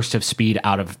gets a burst of speed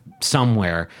out of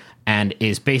somewhere and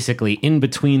is basically in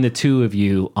between the two of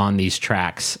you on these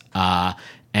tracks.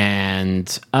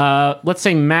 And let's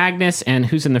say Magnus and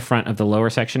who's in the front of the lower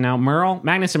section now? Merle?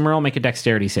 Magnus and Merle make a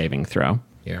dexterity saving throw.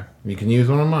 Here, you can use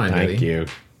one of mine. Thank buddy. you.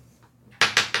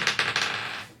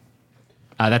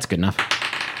 That's good enough.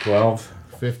 12.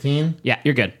 15. Yeah,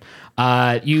 you're good.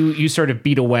 You sort of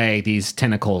beat away these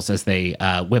tentacles as they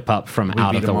whip up from out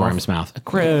of beat the them off. worm's mouth.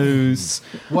 Gross.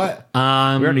 What? We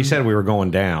already said we were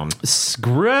going down.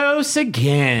 Gross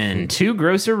again. 2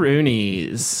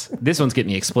 grosseroonies. This one's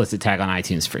getting the explicit tag on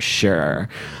iTunes for sure.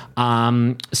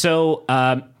 So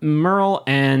Merle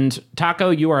and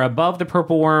Taako, you are above the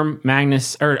purple worm.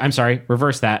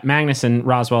 Reverse that. Magnus and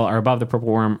Roswell are above the purple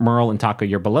worm. Merle and Taako,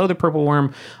 you're below the purple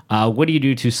worm. What do you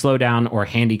do to slow down or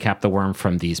handicap the worm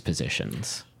from these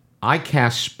positions? I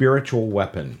cast Spiritual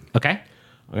Weapon. Okay.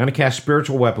 I'm going to cast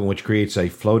Spiritual Weapon, which creates a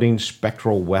floating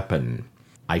spectral weapon.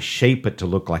 I shape it to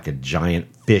look like a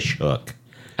giant fish hook.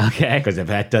 Okay. Because if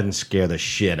that doesn't scare the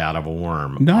shit out of a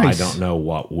worm, Nice. I don't know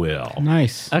what will.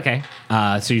 Nice. Okay.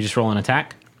 So you just roll an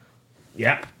attack?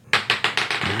 Yep.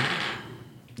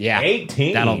 Yeah.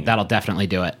 18. That'll definitely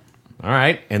do it. All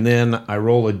right. And then I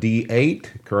roll a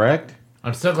D8, correct?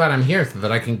 I'm so glad I'm here so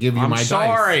that I can give you I'm my dice.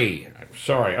 sorry. I'm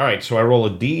sorry. All right. So I roll a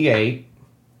D8.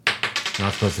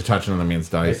 Not supposed to touch another man's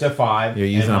dice. It's a 5. You're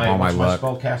using And up all my what's luck.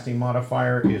 spell casting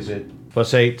modifier is it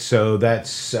 +8, so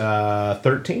that's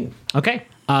 13. Okay.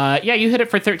 Yeah, you hit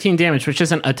it for 13 damage, which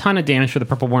isn't a ton of damage for the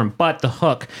purple worm, but the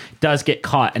hook does get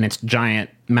caught in its giant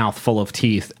mouth full of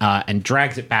teeth and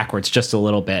drags it backwards just a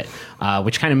little bit,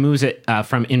 which kind of moves it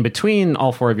from in between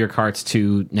all 4 of your carts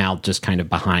to now just kind of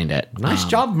behind it. Nice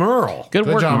job, Merle. Good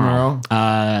work, job,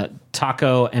 Merle.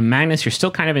 Taako and Magnus, you're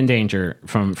still kind of in danger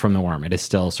from the worm. It is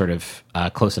still sort of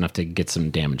close enough to get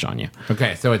some damage on you.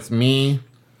 Okay, so it's me.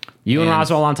 You and And-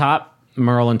 Roswell on top,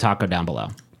 Merle and Taako down below.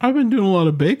 I've been doing a lot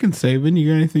of bacon saving.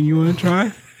 You got anything you want to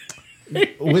try?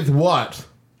 With what?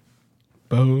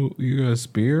 Bow? You got a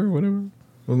spear? Whatever.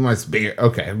 With my spear.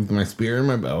 Okay, with my spear and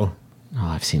my bow. Oh,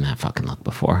 I've seen that fucking look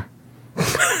before.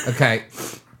 Okay.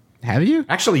 Have you?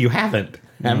 Actually, you haven't,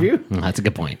 have you? That's a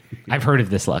good point. I've heard of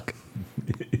this look.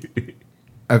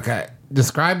 Okay.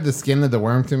 Describe the skin of the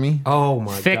worm to me. Oh,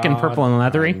 my God. Thick and purple and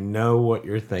leathery? I know what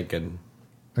you're thinking.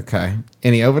 Okay.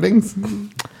 Any openings?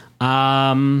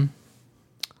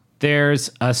 There's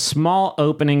a small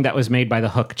opening that was made by the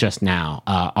hook just now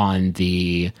on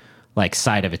the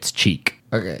side of its cheek.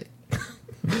 Okay.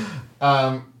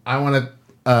 I want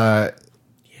to.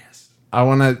 Yes. I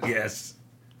want to Yes.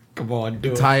 Come on,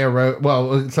 do tie a rope.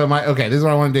 Well, so this is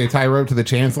what I want to do: tie a rope to the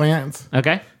chance lance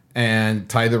Okay. and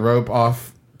tie the rope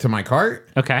off to my cart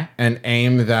Okay. and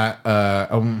aim that.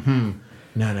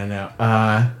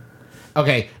 No.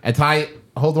 Okay, and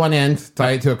hold one end,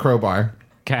 tie it to a crowbar,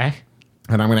 Okay.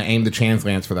 and I'm going to aim the chance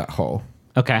lance for that hole.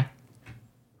 Okay.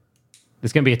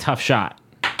 It's gonna be a tough shot.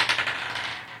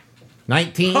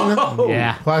 19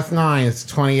 Yeah. plus 9 is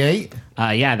 28.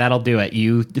 Yeah, that'll do it.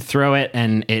 You throw it,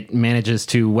 and it manages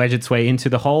to wedge its way into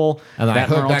the hole. And I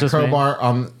hook Merle that just made. crowbar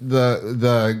on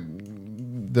the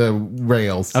the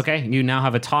rails. Okay, you now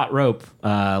have a taut rope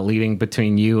leading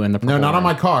between you and the purple No, not on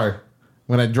worm. my car.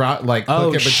 When I drop, like,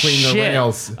 hook it between the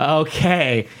rails.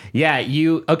 Okay. Yeah,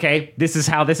 okay, this is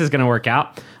how this is going to work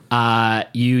out.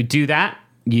 You do that.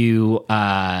 You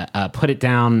put it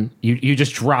down. You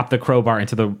just drop the crowbar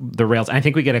into the rails. I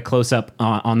think we get a close-up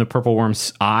on the purple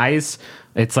worm's eyes.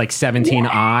 It's like 17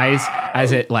 eyes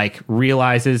as it, like,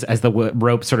 realizes as the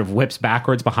rope sort of whips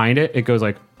backwards behind it. It goes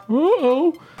like,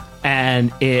 uh-oh.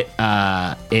 And it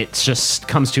just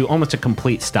comes to almost a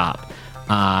complete stop.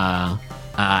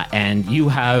 And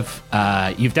you've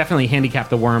definitely handicapped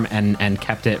the worm and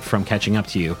kept it from catching up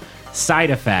to you.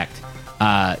 Side effect,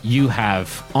 you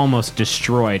have almost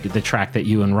destroyed the track that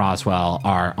you and Roswell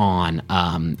are on,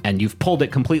 and you've pulled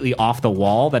it completely off the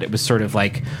wall that it was sort of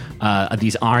like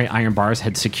these iron bars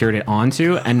had secured it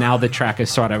onto, and now the track is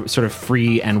sort of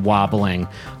free and wobbling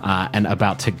and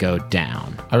about to go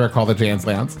down. I recall the Chance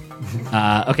Lance.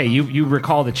 Okay, you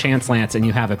recall the Chance Lance and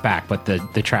you have it back, but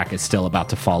the track is still about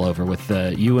to fall over with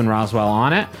you and Roswell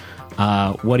on it.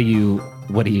 What do you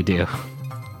do?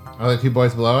 Are the two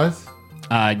boys below us?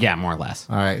 Yeah, more or less.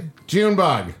 All right.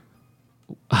 Junebug.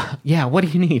 Yeah, what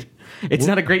do you need? It's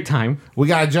not a great time. We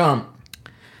got to jump.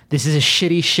 This is a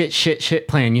shitty shit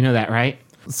plan. You know that, right?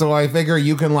 So I figure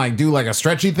you can, like, do, like, a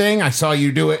stretchy thing. I saw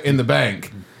you do it in the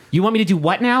bank. You want me to do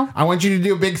what now? I want you to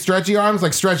do big stretchy arms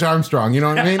like Stretch Armstrong. You know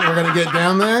what I mean? We're going to get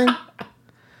down there.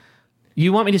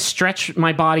 You want me to stretch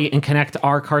my body and connect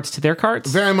our carts to their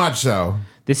carts? Very much so.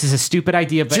 This is a stupid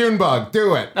idea, but... Junebug,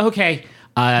 do it. Okay.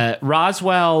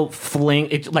 Roswell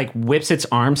whips its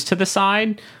arms to the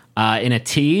side in a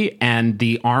T, and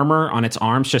the armor on its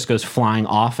arms just goes flying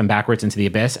off and backwards into the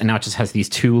abyss, and now it just has these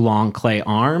two long clay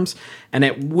arms, and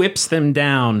it whips them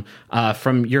down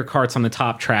from your carts on the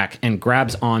top track and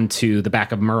grabs onto the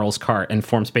back of Merle's cart and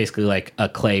forms basically like a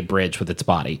clay bridge with its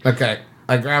body. Okay.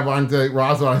 I grab onto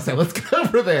Roswell and I say, let's go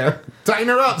over there. Tighten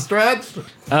her up, Stretch.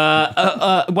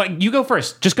 What? You go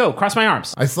first. Just go. Cross my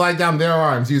arms. I slide down their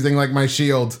arms using, like, my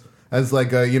shield as, like,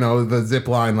 the zip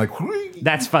line, like...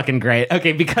 That's fucking great.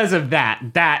 Okay, because of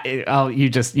that, you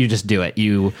just do it.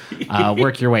 You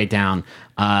work your way down.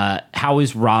 How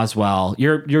is Roswell?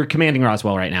 You're commanding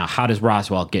Roswell right now. How does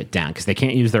Roswell get down? Because they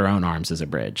can't use their own arms as a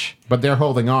bridge. But they're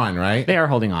holding on, right? They are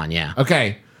holding on, yeah.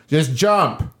 Okay, just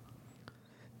jump.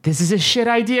 This is a shit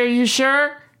idea. Are you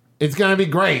sure? It's gonna be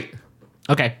great.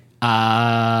 Okay.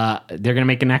 They're gonna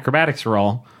make an acrobatics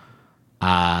roll.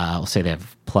 We'll say they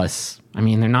have plus. I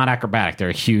mean, they're not acrobatic. They're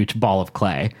a huge ball of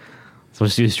clay. So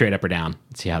let's do straight up or down.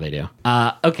 Let's see how they do.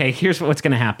 Okay, here's what's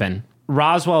going to happen.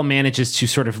 Roswell manages to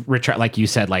sort of retract, like you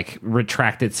said, like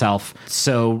retract itself.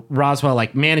 So Roswell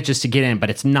like manages to get in,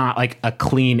 but it's not like a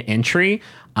clean entry.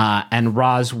 And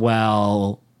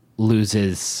Roswell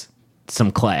loses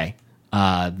some clay.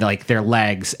 Like their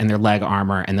legs and their leg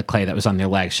armor and the clay that was on their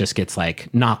legs just gets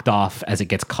like knocked off as it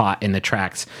gets caught in the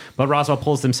tracks. But Roswell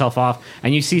pulls himself off,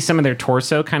 and you see some of their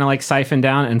torso kind of like siphon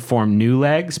down and form new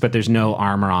legs, but there's no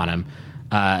armor on them.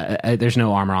 There's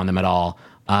no armor on them at all.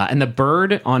 And the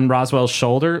bird on Roswell's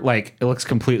shoulder, like, it looks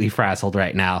completely frazzled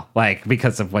right now, like,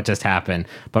 because of what just happened.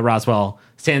 But Roswell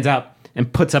stands up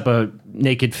and puts up a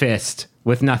naked fist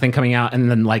with nothing coming out,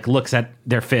 and then, like, looks at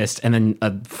their fist and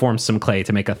then forms some clay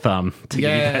to make a thumb. To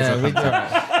give you guys a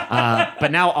thumbs.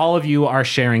 But now all of you are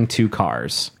sharing two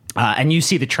cars. And you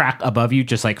see the track above you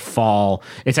just, like, fall.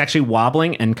 It's actually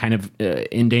wobbling and kind of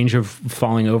in danger of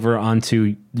falling over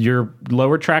onto your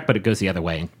lower track, but it goes the other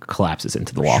way and collapses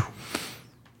into the wall.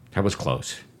 That was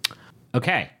close.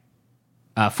 Okay.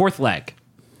 Fourth leg.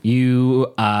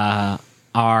 You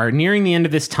are nearing the end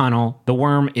of this tunnel. The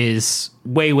worm is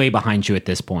way, way behind you at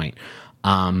this point.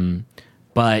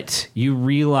 But you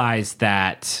realize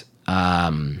that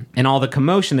in all the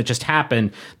commotion that just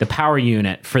happened, the power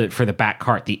unit for the back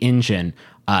cart, the engine,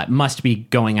 must be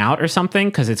going out or something,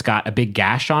 because it's got a big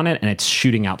gash on it and it's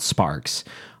shooting out sparks.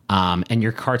 And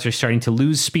your carts are starting to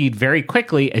lose speed very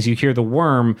quickly as you hear the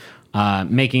worm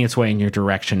making its way in your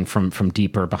direction from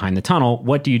deeper behind the tunnel.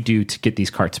 What do you do to get these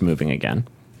carts moving again?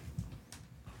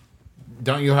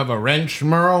 Don't you have a wrench,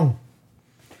 Merle?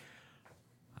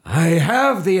 I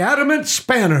have the adamant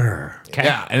spanner. Okay.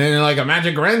 Yeah, and then like a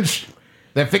magic wrench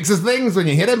that fixes things when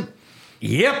you hit him.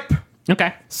 Yep.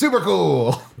 Okay. Super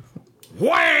cool.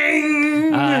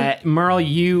 Whang! Merle,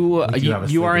 you have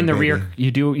a are in the sleeping rear.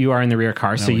 baby. You are in the rear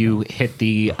car, so you hit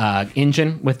the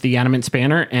engine with the animate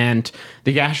spanner, and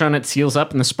the gash on it seals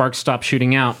up, and the sparks stop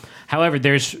shooting out. However,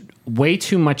 there's way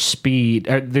too much speed.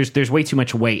 There's way too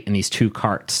much weight in these two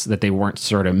carts that they weren't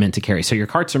sort of meant to carry. So your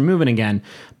carts are moving again,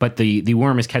 but the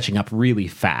worm is catching up really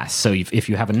fast. So if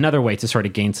you have another way to sort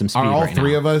of gain some speed, Are all right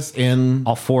three now, of us in?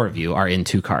 all four of you are in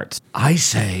two carts. I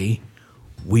say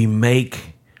we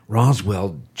make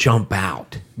Roswell jump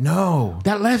out. No.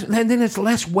 And then it's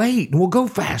less weight, and we'll go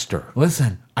faster.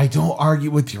 Listen, I don't argue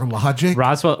with your logic.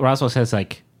 Roswell says,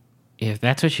 like, if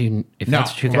that's what you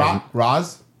guys.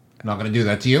 Roz, I'm not going to do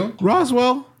that to you.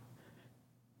 Roswell,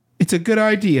 it's a good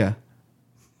idea.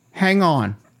 Hang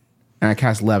on. And I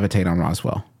cast Levitate on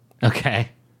Roswell. Okay.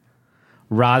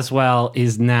 Roswell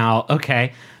is now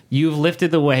okay. You've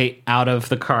lifted the weight out of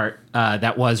the cart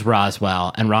that was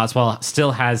Roswell, and Roswell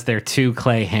still has their two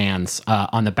clay hands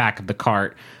on the back of the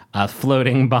cart,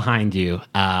 floating behind you.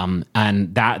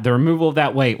 And that the removal of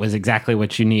that weight was exactly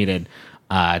what you needed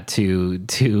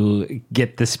to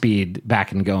get the speed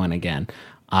back and going again.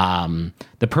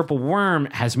 The purple worm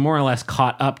has more or less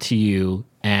caught up to you,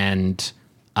 and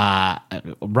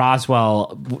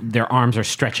Roswell, their arms are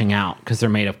stretching out because they're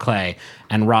made of clay,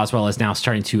 and Roswell is now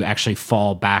starting to actually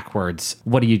fall backwards.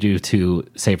 What do you do to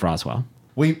save Roswell?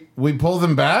 We pull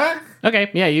them back? Okay,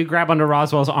 yeah, you grab onto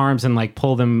Roswell's arms and like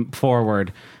pull them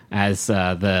forward as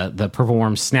the purple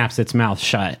worm snaps its mouth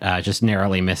shut, just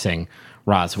narrowly missing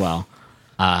Roswell.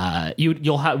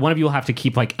 You'll have one of you will have to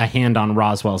keep like a hand on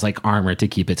Roswell's like armor to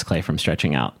keep its clay from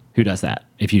stretching out. Who does that?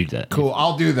 If you do that, Cool,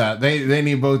 I'll do that. They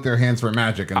need both their hands for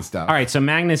magic and stuff. All right, so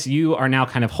Magnus, you are now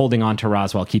kind of holding on to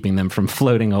Roswell, keeping them from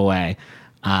floating away,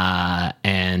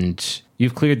 and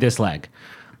you've cleared this leg,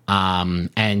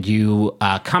 and you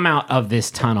come out of this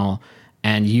tunnel,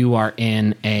 and you are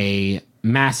in a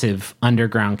massive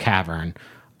underground cavern.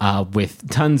 With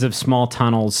tons of small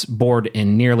tunnels bored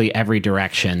in nearly every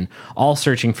direction, all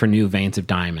searching for new veins of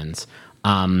diamonds.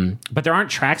 But there aren't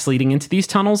tracks leading into these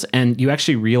tunnels, and you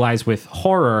actually realize with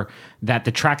horror that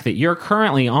the track that you're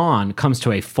currently on comes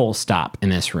to a full stop in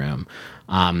this room.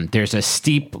 There's a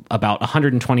steep, about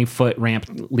 120-foot ramp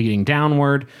leading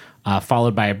downward,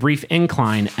 followed by a brief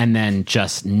incline, and then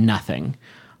just nothing.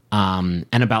 And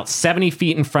about 70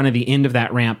 feet in front of the end of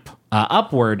that ramp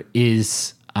upward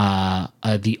is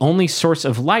the only source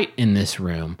of light in this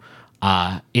room.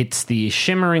 It's the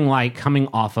shimmering light coming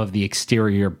off of the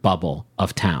exterior bubble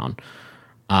of town.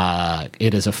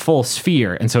 It is a full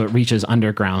sphere, and so it reaches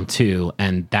underground too,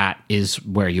 and that is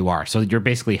where you are. So you're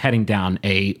basically heading down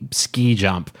a ski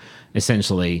jump,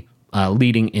 essentially,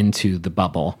 leading into the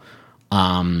bubble.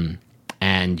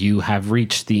 And you have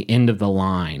reached the end of the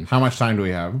line. How much time do we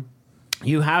have?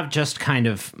 You have just kind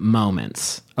of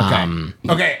moments. Okay.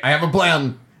 Okay, I have a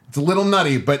plan. It's a little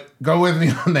nutty, but go with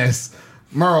me on this.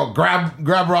 Merle,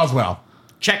 grab Roswell.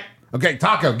 Check. Okay,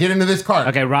 Taako, get into this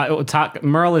cart. Okay,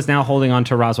 Merle is now holding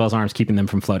onto Roswell's arms, keeping them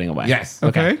from floating away. Yes.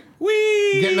 Okay.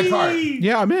 Whee! Get in the cart.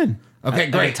 Yeah, I'm in. Okay,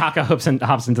 great. Taako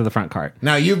hops into the front cart.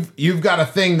 Now you've got a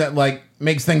thing that like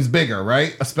makes things bigger,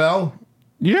 right? A spell?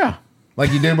 Yeah.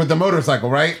 Like you did with the motorcycle,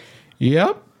 right?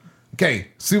 Yep. Okay,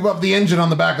 soup up the engine on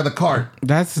the back of the cart.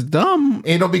 That's dumb.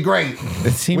 It'll be great.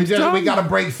 It seems dumb. We got to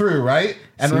break through, right?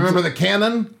 And remember the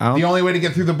cannon? The only way to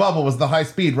get through the bubble was the high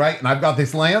speed, right? And I've got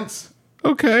this lance.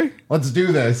 Okay. Let's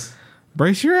do this.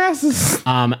 Brace your asses.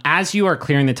 As you are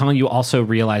clearing the tunnel, you also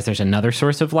realize there's another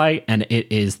source of light, and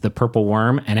it is the purple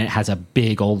worm, and it has a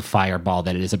big old fireball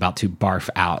that it is about to barf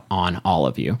out on all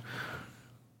of you.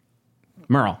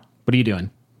 Merle, what are you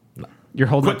doing? You're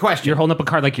holding Quick question. You're holding up a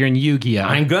card like you're in Yu-Gi-Oh.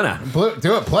 I'm gonna.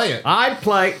 Do it. Play it. I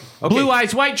play. Okay. Blue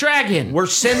Eyes White Dragon. We're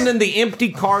sending the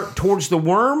empty cart towards the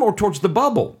worm or towards the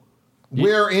bubble?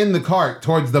 We're in the cart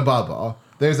towards the bubble.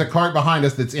 There's a cart behind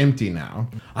us that's empty now.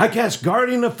 I cast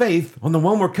Guardian of Faith on the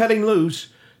one we're cutting loose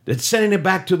that's sending it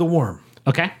back to the worm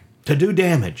Okay. to do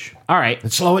damage All right.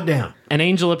 and slow it down. An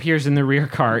angel appears in the rear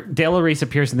cart. Dale Reese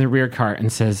appears in the rear cart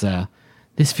and says,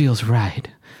 this feels right.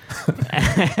 Baby.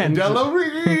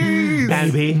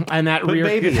 And that Put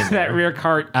baby in there. rear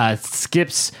cart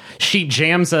skips. She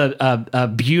jams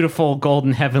a beautiful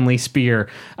golden heavenly spear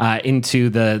into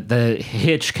the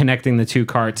hitch connecting the two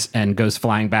carts and goes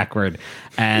flying backward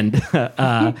and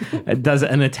does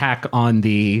an attack on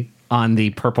the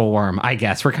purple worm. I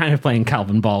guess we're kind of playing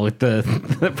Calvin Ball with the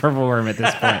purple worm at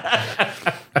this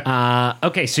point.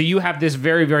 Okay, so you have this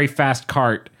very, very fast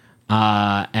cart,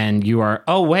 and you are.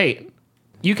 Oh wait.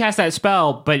 You cast that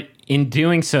spell, but in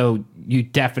doing so, you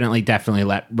definitely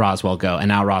let Roswell go, and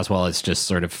now Roswell is just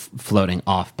sort of floating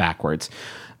off backwards.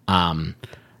 Oh,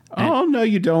 no,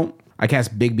 you don't. I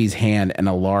cast Bigby's hand, and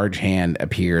a large hand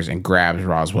appears and grabs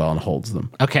Roswell and holds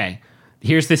them. Okay,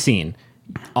 here's the scene.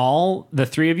 All the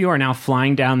three of you are now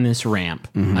flying down this ramp.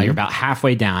 You're about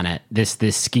halfway down it.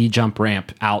 This ski jump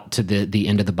ramp out to the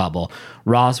end of the bubble.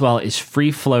 Roswell is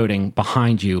free floating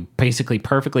behind you, basically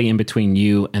perfectly in between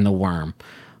you and the worm.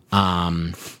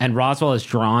 And Roswell has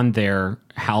drawn their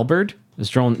halberd. Has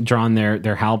drawn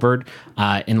their halberd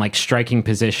in like striking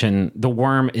position. The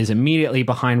worm is immediately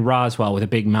behind Roswell with a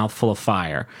big mouthful of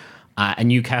fire. And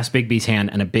you cast Bigby's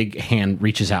hand, and a big hand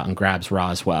reaches out and grabs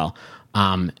Roswell.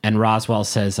 And Roswell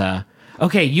says,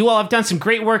 okay, you all have done some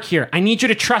great work here. I need you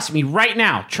to trust me right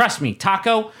now. Trust me.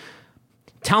 Taako,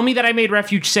 tell me that I made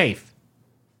Refuge safe.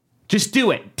 Just do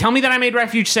it. Tell me that I made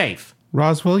Refuge safe.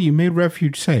 Roswell, you made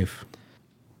Refuge safe.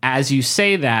 As you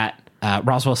say that,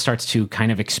 Roswell starts to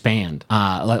kind of expand,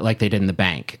 like they did in the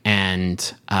bank.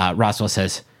 And Roswell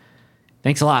says,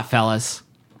 thanks a lot, fellas.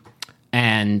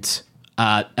 And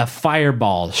a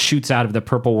fireball shoots out of the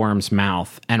purple worm's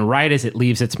mouth. And right as it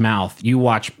leaves its mouth, you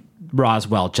watch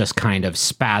Roswell just kind of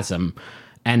spasm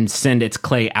and send its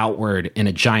clay outward in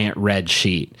a giant red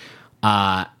sheet.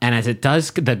 And as it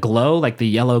does, the glow, like the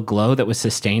yellow glow that was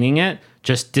sustaining it,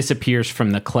 just disappears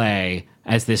from the clay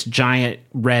as this giant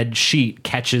red sheet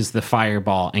catches the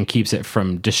fireball and keeps it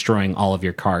from destroying all of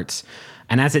your carts.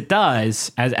 And as it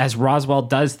does, as Roswell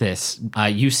does this,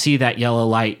 you see that yellow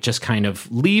light just kind of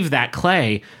leave that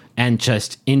clay and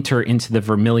just enter into the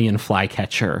vermilion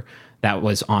flycatcher that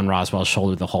was on Roswell's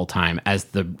shoulder the whole time, as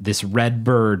this red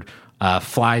bird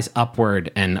flies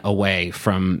upward and away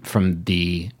from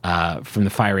the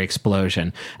fiery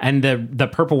explosion, and the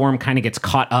purple worm kind of gets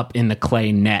caught up in the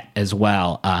clay net as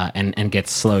well, and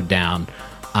gets slowed down,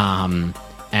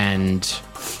 and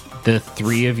the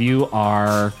three of you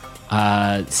are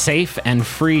safe and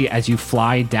free as you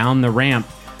fly down the ramp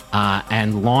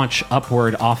and launch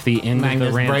upward off the end Magnus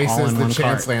of the ramp. braces all in the one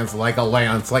chance cart. lands like a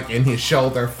lance, like in his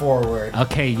shoulder forward.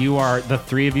 Okay, the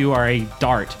three of you are a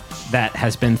dart that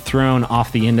has been thrown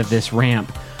off the end of this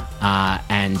ramp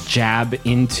and jab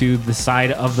into the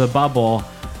side of the bubble,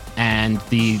 and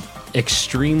the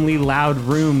extremely loud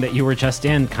room that you were just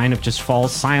in kind of just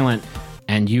falls silent,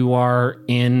 and you are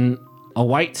in a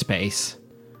white space.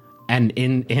 And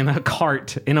in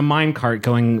a mine cart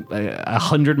going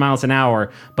 100 miles an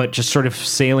hour, but just sort of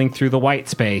sailing through the white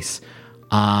space.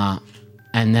 And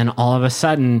then all of a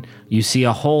sudden, you see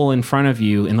a hole in front of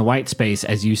you in the white space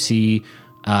as you see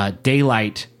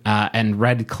daylight and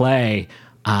red clay,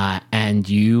 and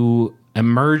you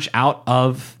emerge out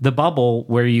of the bubble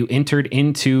where you entered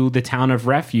into the town of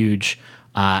Refuge.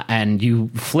 And you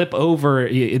flip over,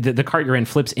 the cart you're in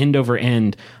flips end over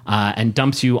end and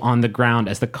dumps you on the ground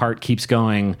as the cart keeps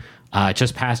going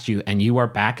just past you. And you are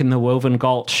back in the Woven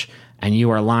Gulch, and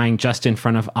you are lying just in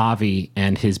front of Avi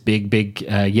and his big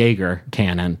Jaeger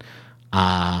cannon.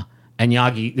 And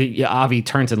Avi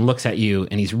turns and looks at you,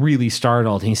 and he's really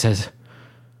startled. And he says,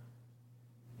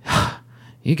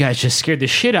 you guys just scared the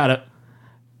shit out of...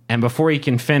 And before he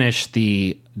can finish,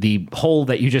 the hole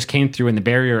that you just came through in the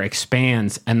barrier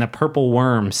expands, and the purple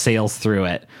worm sails through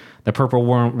it. The purple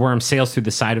worm sails through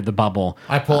the side of the bubble.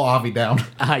 I pull Avi down.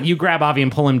 You grab Avi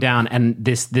and pull him down, and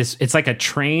this it's like a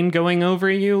train going over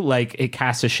you. Like, it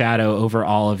casts a shadow over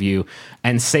all of you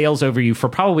and sails over you for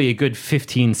probably a good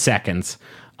 15 seconds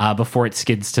before it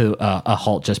skids to a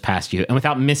halt just past you. And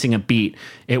without missing a beat,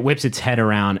 it whips its head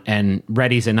around and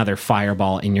readies another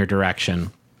fireball in your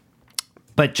direction.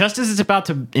 But just as it's about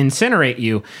to incinerate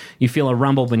you, you feel a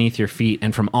rumble beneath your feet,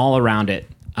 and from all around it,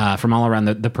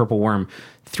 the purple worm,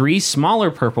 3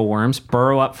 smaller purple worms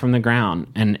burrow up from the ground,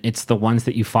 and it's the ones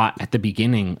that you fought at the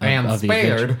beginning of the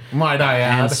adventure. Might I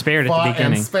add. And spared at the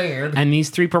beginning. And spared. And these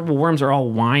 3 purple worms are all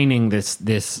whining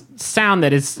this sound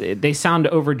that is, they sound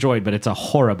overjoyed, but it's a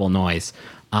horrible noise.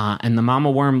 And the mama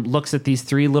worm looks at these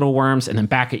 3 little worms, and then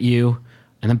back at you,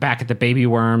 and then back at the baby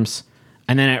worms,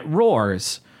 and then it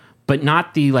roars. But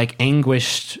not the like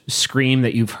anguished scream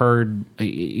that you've heard,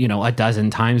 a dozen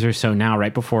times or so now,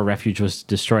 right before Refuge was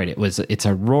destroyed. It's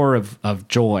a roar of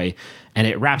joy, and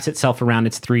it wraps itself around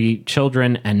its 3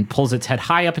 children and pulls its head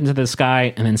high up into the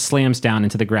sky, and then slams down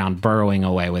into the ground, burrowing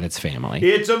away with its family.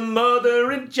 It's a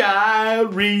mother and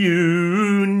child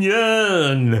reunion.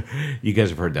 You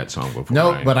guys have heard that song before,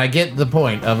 Nope, right? but I get the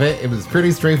point of it. It was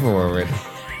pretty straightforward.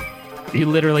 You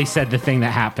literally said the thing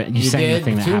that happened. You sang the did?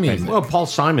 thing that To me. happened. Well, Paul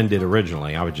Simon did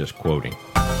originally. I was just quoting.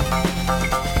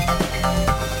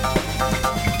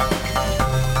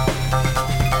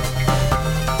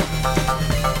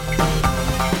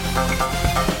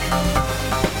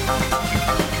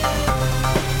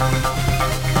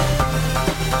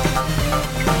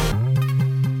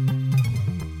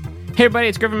 Hey everybody,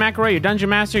 it's Griffin McElroy, your Dungeon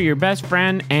Master, your best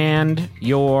friend, and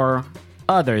your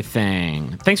other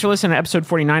thing. Thanks for listening to episode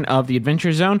 49 of The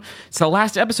Adventure Zone. It's the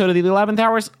last episode of the 11th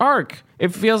Hours arc. It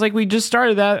feels like we just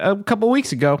started that a couple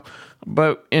weeks ago,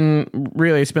 but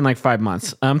really it's been like 5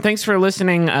 months. Thanks for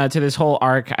listening to this whole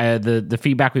arc. The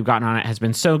feedback we've gotten on it has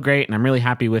been so great, and I'm really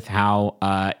happy with how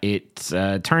it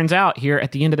turns out here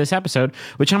at the end of this episode,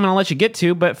 which I'm going to let you get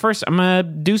to, but first I'm going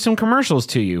to do some commercials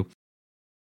to you.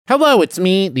 Hello, it's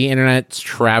me, the internet's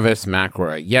Travis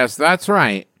McElroy. Yes, that's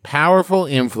right. Powerful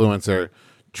influencer,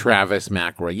 Travis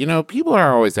McElroy. You know, people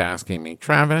are always asking me,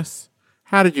 Travis,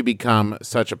 how did you become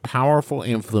such a powerful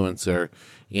influencer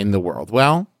in the world?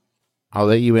 Well, I'll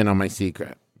let you in on my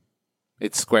secret.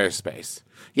 It's Squarespace.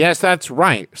 Yes, that's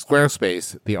right.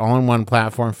 Squarespace, the all-in-one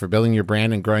platform for building your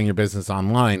brand and growing your business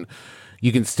online.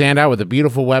 You can stand out with a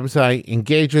beautiful website,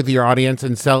 engage with your audience,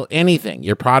 and sell anything,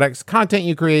 your products, content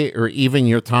you create, or even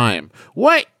your time.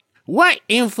 What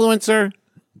influencer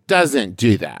doesn't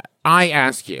do that? I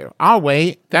ask you. I'll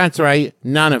wait. That's right.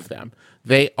 None of them.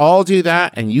 They all do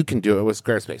that, and you can do it with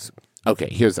Squarespace. Okay,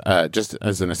 here's just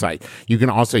as an aside. You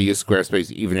can also use Squarespace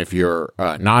even if you're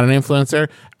not an influencer,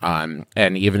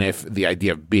 and even if the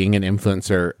idea of being an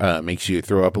influencer makes you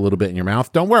throw up a little bit in your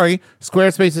mouth. Don't worry,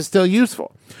 Squarespace is still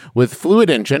useful. With Fluid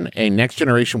Engine, a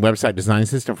next-generation website design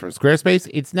system from Squarespace,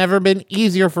 it's never been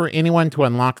easier for anyone to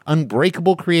unlock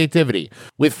unbreakable creativity.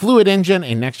 With Fluid Engine,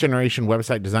 a next-generation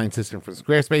website design system from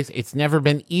Squarespace, it's never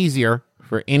been easier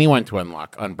for anyone to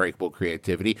unlock unbreakable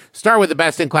creativity. Start with a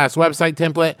best-in-class website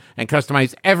template and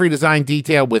customize every design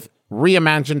detail with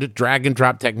reimagined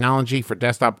drag-and-drop technology for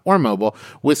desktop or mobile.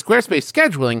 With Squarespace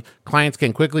scheduling, clients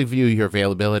can quickly view your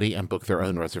availability and book their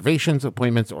own reservations,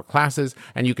 appointments, or classes,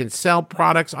 and you can sell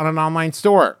products on an online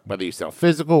store. Whether you sell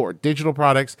physical or digital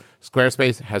products,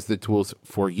 Squarespace has the tools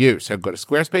for you. So go to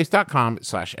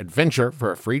squarespace.com/adventure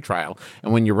for a free trial,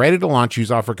 and when you're ready to launch,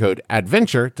 use offer code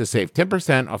ADVENTURE to save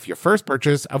 10% off your first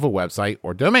purchase of a website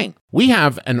or domain. We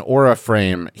have an Aura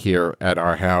frame here at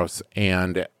our house,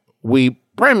 and we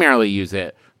primarily use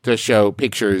it to show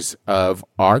pictures of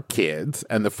our kids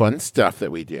and the fun stuff that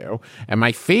we do. And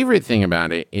my favorite thing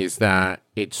about it is that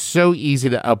it's so easy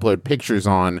to upload pictures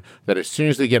on that as soon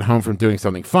as we get home from doing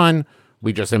something fun,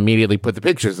 we just immediately put the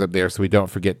pictures up there so we don't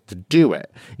forget to do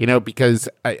it. You know, because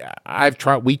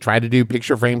we tried to do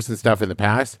picture frames and stuff in the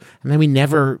past, and then we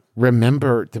never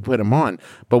remember to put them on.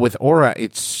 But with Aura,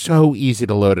 it's so easy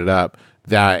to load it up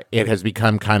that it has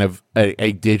become kind of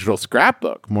a digital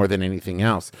scrapbook more than anything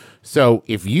else. So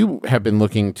if you have been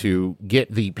looking to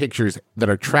get the pictures that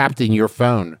are trapped in your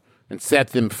phone and set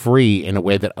them free in a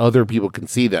way that other people can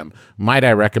see them, might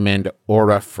I recommend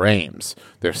Aura Frames.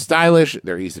 They're stylish,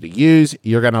 they're easy to use,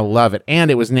 you're going to love it. And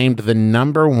it was named the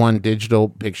 #1 digital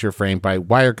picture frame by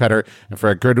Wirecutter, and for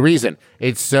a good reason.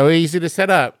 It's so easy to set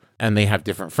up, and they have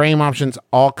different frame options,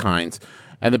 all kinds.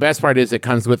 And the best part is it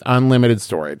comes with unlimited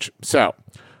storage. So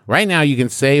right now you can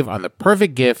save on the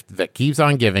perfect gift that keeps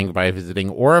on giving by visiting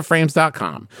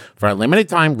auraframes.com. For a limited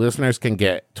time, listeners can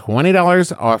get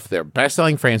 $20 off their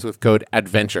best-selling frames with code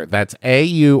ADVENTURE. That's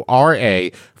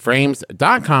AURA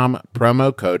frames.com,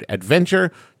 promo code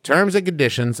ADVENTURE. Terms and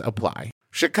conditions apply.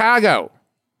 Chicago,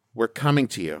 we're coming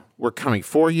to you. We're coming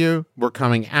for you. We're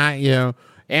coming at you.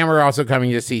 And we're also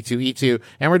coming to C2E2,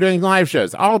 and we're doing live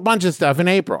shows, all a bunch of stuff in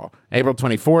April. April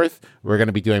 24th, we're going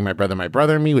to be doing My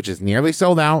Brother and Me, which is nearly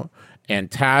sold out,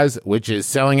 and Taz, which is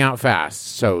selling out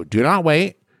fast. So do not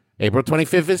wait. April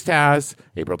 25th is Taz.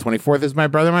 April 24th is My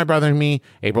Brother and Me.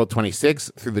 April 26th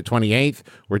through the 28th,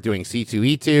 we're doing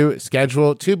C2E2,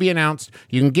 schedule to be announced.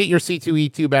 You can get your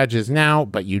C2E2 badges now,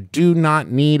 but you do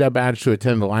not need a badge to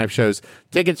attend the live shows.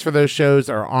 Tickets for those shows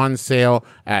are on sale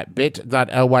at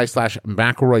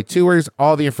bit.ly/McElroy Tours.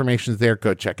 All the information's there.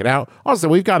 Go check it out. Also,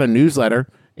 we've got a newsletter.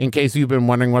 In case you've been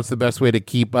wondering what's the best way to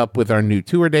keep up with our new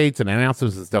tour dates and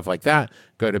announcements and stuff like that,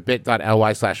 go to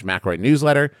bit.ly/McElroy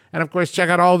newsletter. And of course, check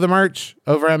out all of the merch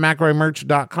over at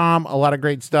McElroymerch.com. A lot of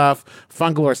great stuff.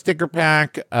 Fun Galore sticker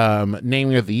pack,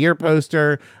 Naming of the Year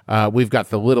poster. We've got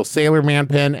the little Sailor Man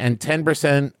pin, and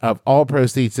 10% of all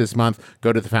proceeds this month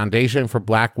go to the Foundation for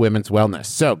Black Women's Wellness.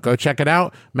 So go check it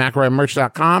out,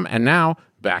 McElroymerch.com. And now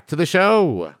back to the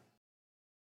show.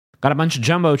 Got a bunch of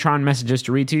Jumbotron messages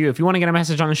to read to you. If you want to get a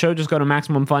message on the show, just go to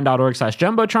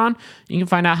MaximumFun.org/Jumbotron. You can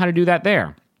find out how to do that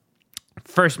there.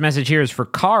 First message here is for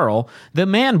Carl, the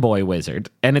Man Boy Wizard,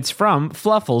 and it's from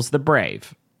Fluffles the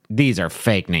Brave. These are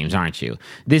fake names, aren't you?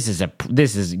 This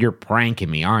is you're pranking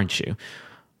me, aren't you?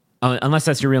 Unless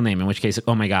that's your real name, in which case,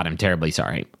 oh my God, I'm terribly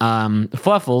sorry.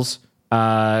 Fluffles,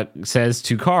 says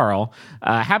to Carl,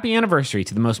 happy anniversary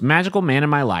to the most magical man in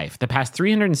my life. The past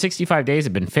 365 days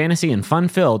have been fantasy and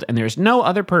fun-filled, and there's no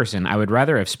other person I would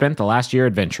rather have spent the last year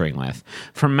adventuring with.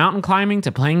 From mountain climbing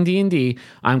to playing D&D,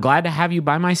 I'm glad to have you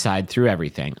by my side through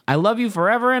everything. I love you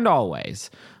forever and always.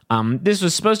 This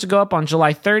was supposed to go up on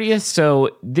July 30th,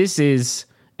 so this is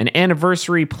an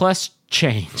anniversary plus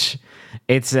change.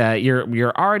 It's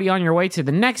you're already on your way to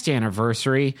the next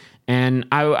anniversary, and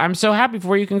I'm so happy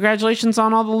for you. Congratulations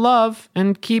on all the love,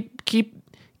 and keep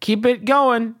it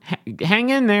going. Hang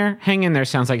in there. Hang in there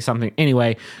sounds like something.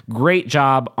 Anyway, great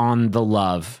job on the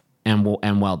love, and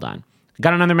well done.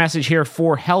 Got another message here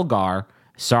for Helgar.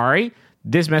 Sorry,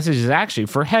 this message is actually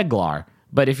for Heglar.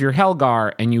 But if you're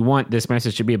Helgar and you want this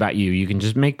message to be about you, you can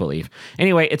just make believe.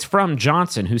 Anyway, it's from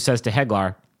Johnson, who says to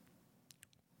Heglar,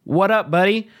 "What up,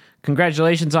 buddy?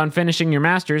 Congratulations on finishing your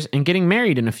master's and getting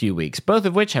married in a few weeks, both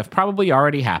of which have probably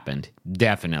already happened.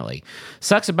 Definitely.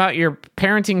 Sucks about your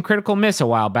parenting critical miss a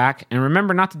while back, and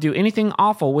remember not to do anything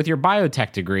awful with your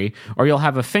biotech degree, or you'll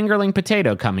have a fingerling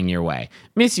potato coming your way.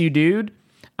 Miss you, dude."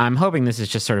 I'm hoping this is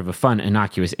just sort of a fun,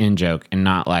 innocuous in-joke and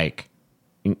not like,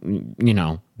 you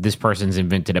know, this person's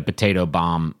invented a potato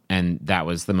bomb and that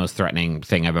was the most threatening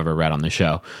thing I've ever read on the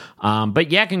show.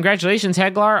 But yeah, congratulations,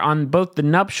 Heglar, on both the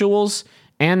nuptials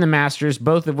and the masters,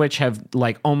 both of which have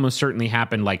like almost certainly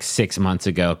happened like 6 months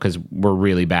ago because we're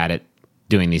really bad at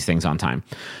doing these things on time.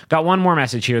 Got one more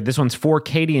message here. This one's for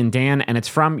Katie and Dan, and it's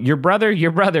from your brother,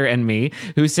 and me,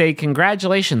 who say,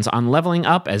 congratulations on leveling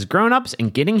up as grown-ups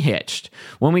and getting hitched.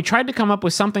 When we tried to come up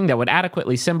with something that would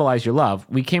adequately symbolize your love,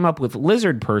 we came up with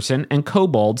lizard person and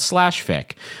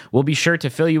kobold/fic. We'll be sure to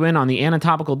fill you in on the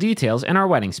anatomical details in our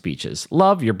wedding speeches.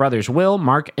 Love, your brothers Will,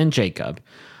 Mark, and Jacob.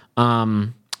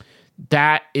 That's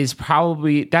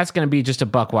going to be just a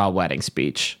buck wild wedding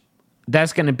speech.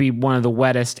 That's going to be one of the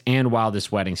wettest and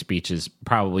wildest wedding speeches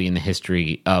probably in the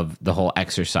history of the whole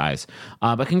exercise.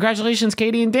 But congratulations,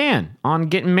 Katie and Dan, on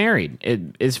getting married. It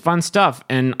is fun stuff,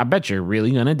 and I bet you're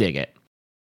really going to dig it.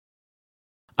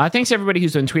 Thanks to everybody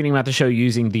who's been tweeting about the show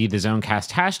using the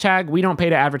ZoneCast hashtag. We don't pay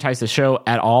to advertise the show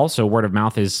at all, so word of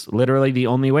mouth is literally the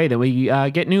only way that we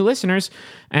get new listeners.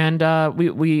 And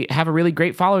we have a really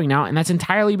great following now, and that's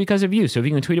entirely because of you. So if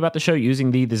you can tweet about the show using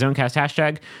the ZoneCast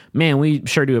hashtag, man, we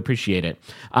sure do appreciate it.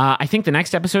 I think the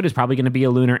next episode is probably going to be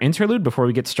a lunar interlude before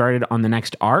we get started on the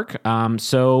next arc.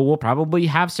 So we'll probably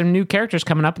have some new characters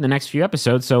coming up in the next few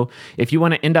episodes. So if you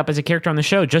want to end up as a character on the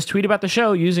show, just tweet about the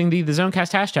show using the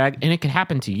ZoneCast hashtag, and it could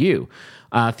happen to you.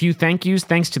 A few thank yous.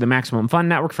 Thanks to the Maximum Fun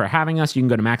Network for having us. You can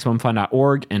go to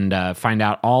MaximumFun.org and find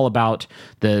out all about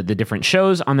the different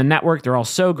shows on the network. They're all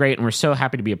so great, and we're so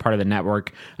happy to be a part of the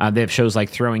network. They have shows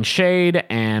like Throwing Shade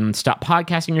and Stop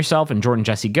Podcasting Yourself and Jordan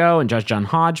Jesse Go and Judge John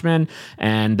Hodgman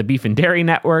and the Beef and Dairy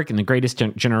Network and The Greatest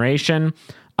Generation.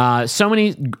 So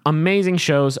many amazing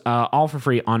shows, all for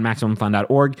free on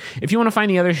MaximumFun.org. If you want to find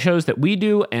the other shows that we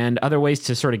do and other ways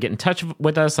to sort of get in touch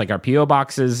with us, like our P.O.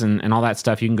 boxes and all that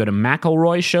stuff, you can go to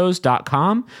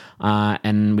McElroyshows.com,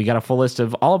 and we got a full list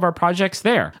of all of our projects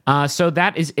there. So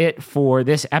that is it for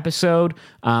this episode.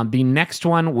 The next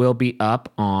one will be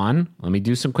up on, let me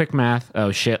do some quick math.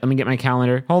 Oh, shit. Let me get my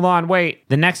calendar. Hold on, wait.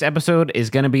 The next episode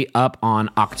is going to be up on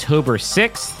October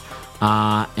 6th.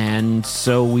 And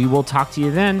so we will talk to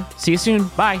you then. See you soon.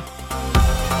 Bye.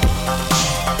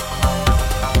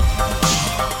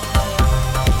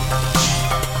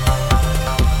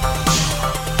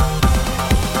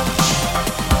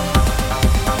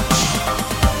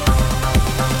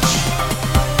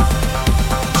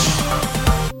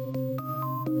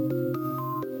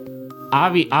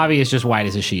 Avi is just white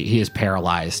as a sheet. He is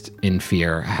paralyzed in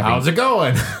fear. How's it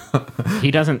going?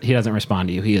 He doesn't respond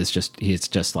to you. He is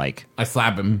just like, I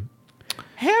slap him.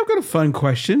 Hey, I've got a fun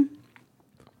question.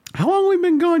 How long have we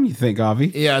been gone, you think, Avi?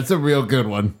 Yeah, it's a real good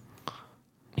one.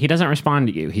 He doesn't respond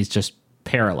to you. He's just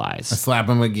paralyzed. I slap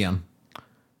him again.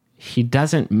 He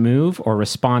doesn't move or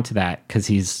respond to that because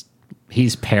he's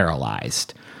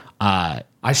paralyzed. I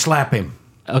slap him.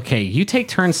 Okay, you take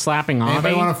turns slapping Avi.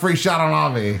 Anybody want a free shot on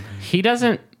Avi? He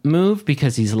doesn't move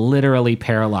because he's literally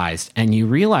paralyzed, and you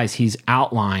realize he's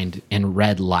outlined in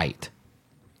red light.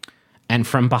 And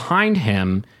from behind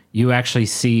him, you actually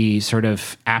see sort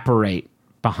of apparate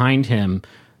behind him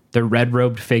the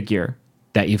red-robed figure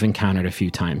that you've encountered a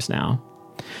few times now.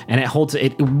 And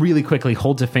it really quickly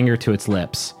holds a finger to its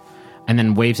lips and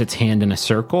then waves its hand in a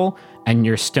circle, and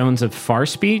your stones of far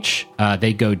speech,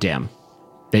 they go dim.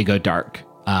 They go dark.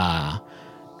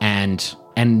 And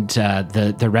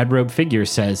the red robe figure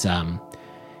says, "Did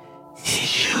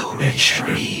you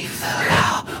retrieve the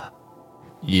cup?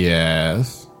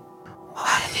 Yes.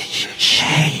 Why did you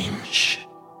change?"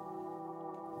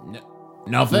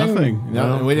 Nothing.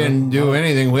 No, we didn't do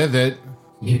anything with it.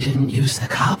 You didn't use the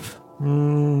cup?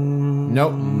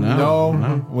 Nope.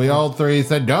 No. We all three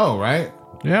said no, right?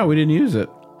 Yeah, we didn't use it.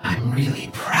 I'm really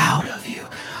proud of you.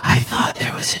 I thought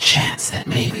there was a chance that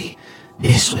maybe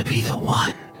this would be the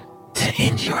one to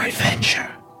end your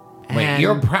adventure. Wait,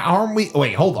 you're proud? Aren't we?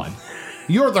 Wait, hold on.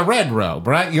 You're the Red Robe,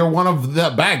 right? You're one of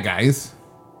the bad guys.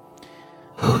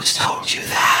 Who's told you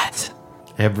that?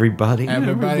 Everybody.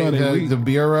 The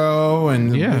bureau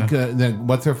and the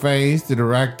what's her face, the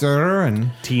director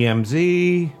and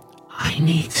TMZ. I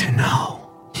need to know.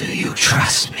 Do you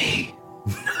trust me?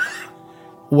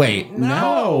 Wait,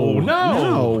 No.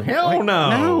 Hell no.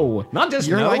 No. Not just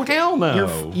You're no, like- hell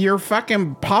no. You're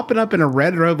fucking popping up in a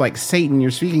red robe like Satan.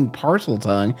 You're speaking parcel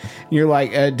tongue. You're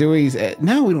like, Dewey's.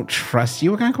 No, we don't trust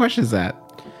you. What kind of question is that?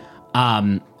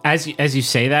 As you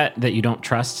say that you don't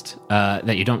trust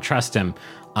him,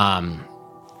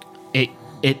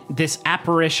 this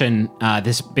apparition,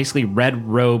 this basically red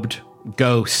robed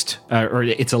ghost, or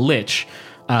it's a lich,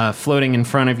 floating in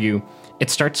front of you. It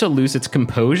starts to lose its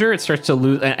composure. It starts to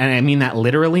lose, and I mean that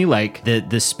literally. Like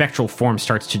the spectral form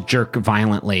starts to jerk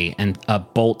violently, and a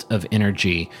bolt of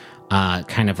energy,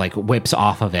 kind of like whips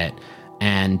off of it.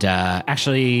 And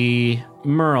actually,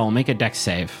 Merle, make a dex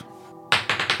save.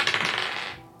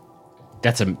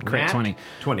 That's a crit 20.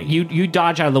 20. You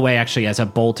dodge out of the way actually as a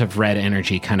bolt of red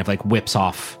energy kind of like whips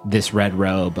off this red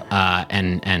robe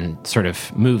and sort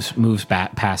of moves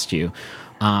back past you.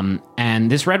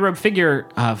 And this red robe figure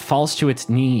falls to its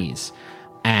knees,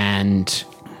 and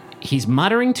he's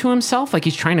muttering to himself like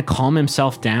he's trying to calm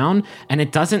himself down, and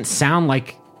it doesn't sound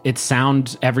like it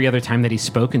sounds every other time that he's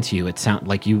spoken to you. It sounds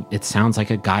like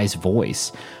a guy's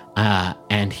voice.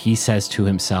 And he says to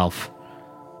himself,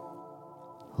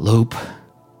 Loop,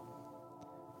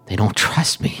 they don't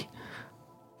trust me.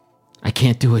 I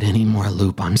can't do it anymore,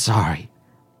 Loop. I'm sorry.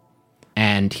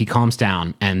 And he calms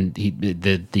down, and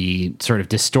the sort of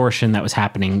distortion that was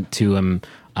happening to him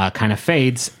kind of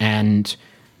fades, and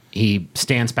he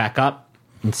stands back up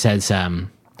and says, the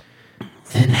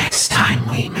next time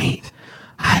we meet,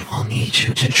 I will need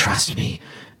you to trust me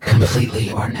completely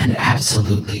and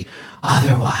absolutely.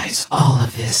 Otherwise, all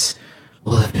of this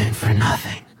will have been for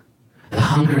nothing. The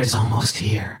hunger is almost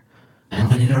here, and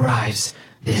when it arrives,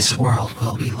 this world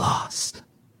will be lost.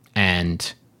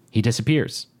 And he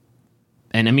disappears.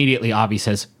 And immediately Avi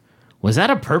says, was that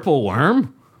a purple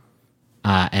worm?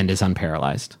 And is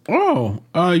unparalyzed. Oh,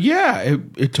 yeah,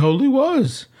 it totally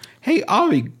was. Hey,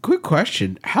 Avi, quick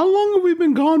question. How long have we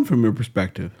been gone from your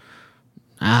perspective?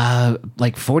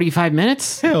 Like 45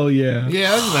 minutes? Hell yeah.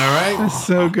 Yeah, isn't that right? That's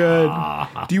so good.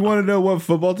 Do you want to know what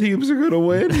football teams are going to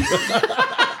win?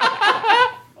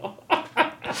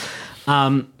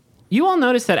 You all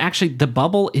notice that actually the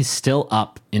bubble is still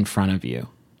up in front of you.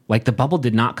 Like the bubble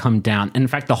did not come down. In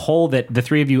fact, the hole that the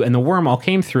three of you and the worm all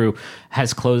came through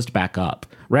has closed back up.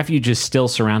 Refuge is still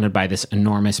surrounded by this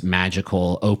enormous,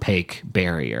 magical, opaque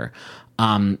barrier.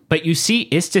 But you see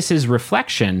Istis's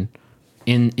reflection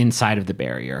inside of the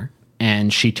barrier,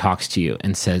 and she talks to you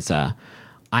and says,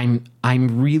 I'm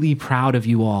really proud of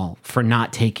you all for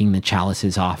not taking the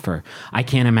chalice's offer. I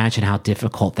can't imagine how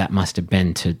difficult that must have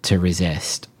been to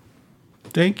resist.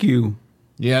 Thank you.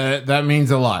 Yeah, that means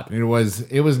a lot. It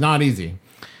was not easy.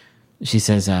 She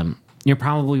says, you're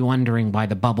probably wondering why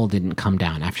the bubble didn't come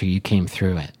down after you came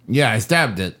through it. Yeah, I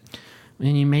stabbed it.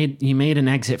 And you made an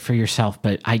exit for yourself,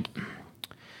 but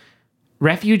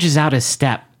Refuge is out of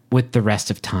step with the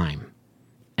rest of time.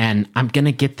 And I'm going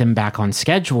to get them back on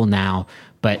schedule now,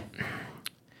 but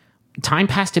time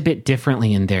passed a bit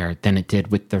differently in there than it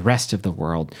did with the rest of the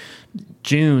world.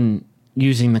 June,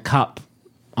 using the cup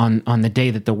on the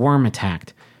day that the worm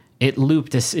attacked, she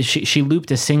looped a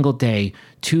single day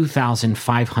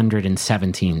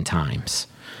 2,517 times.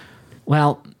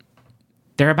 Well,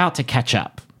 they're about to catch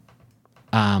up.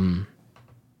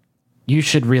 You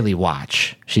should really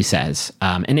watch, she says.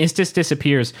 And Istis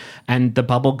disappears, and the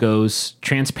bubble goes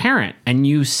transparent, and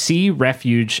you see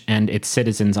Refuge and its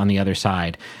citizens on the other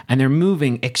side, and they're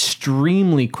moving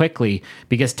extremely quickly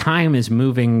because time is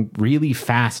moving really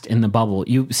fast in the bubble.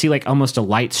 You see like almost a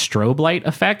light strobe light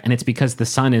effect, and it's because the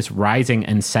sun is rising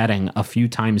and setting a few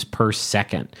times per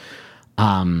second.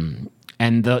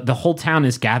 And the whole town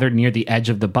is gathered near the edge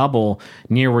of the bubble,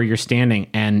 near where you're standing,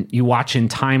 and you watch in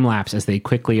time lapse as they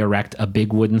quickly erect a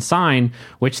big wooden sign,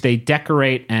 which they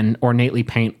decorate and ornately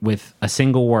paint with a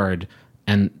single word,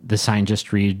 and the sign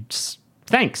just reads,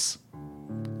 "Thanks."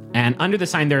 And under the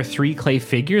sign, there are 3 clay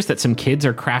figures that some kids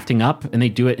are crafting up, and they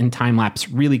do it in time lapse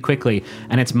really quickly,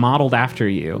 and it's modeled after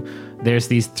you. there's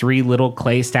these 3 little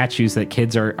clay statues that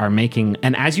kids are making.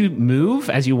 And as you move,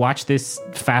 as you watch this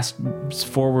fast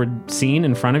forward scene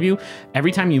in front of you,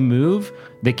 every time you move,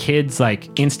 the kids like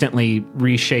instantly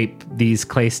reshape these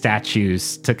clay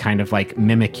statues to kind of like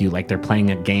mimic you, like they're playing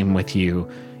a game with you,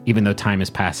 even though time is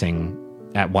passing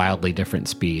at wildly different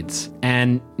speeds.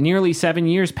 And nearly 7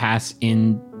 years pass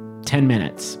in 10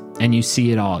 minutes, and you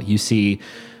see it all. You see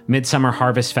midsummer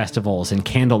harvest festivals and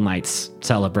candle nights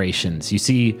celebrations. You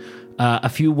see a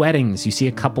few weddings. You see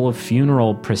a couple of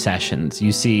funeral processions.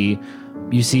 You see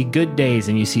good days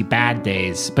and you see bad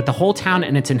days. But the whole town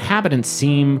and its inhabitants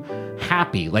seem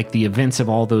happy, like the events of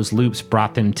all those loops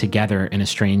brought them together in a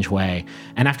strange way.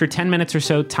 And after 10 minutes or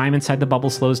so, time inside the bubble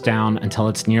slows down until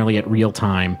it's nearly at real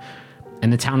time.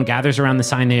 And the town gathers around the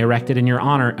sign they erected in your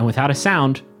honor, and without a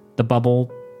sound, the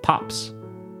bubble pops.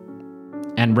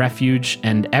 And Refuge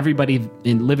and everybody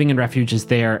living in Refuge is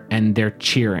there, and they're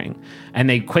cheering. And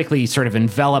they quickly sort of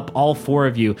envelop all 4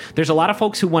 of you. There's a lot of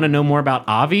folks who want to know more about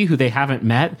Avi, who they haven't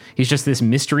met. He's just this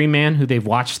mystery man who they've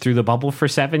watched through the bubble for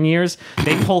 7 years.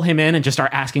 They pull him in and just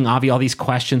start asking Avi all these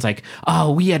questions like,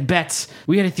 oh, we had bets.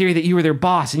 We had a theory that you were their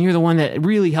boss, and you're the one that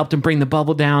really helped him bring the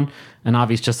bubble down. And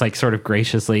Avi's just like sort of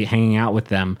graciously hanging out with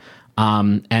them.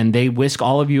 And they whisk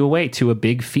all of you away to a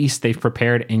big feast they've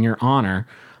prepared in your honor.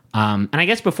 And I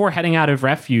guess before heading out of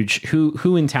Refuge,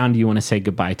 who in town do you want to say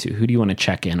goodbye to? Who do you want to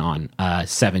check in on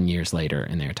 7 years later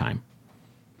in their time?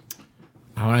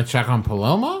 I want to check on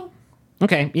Paloma.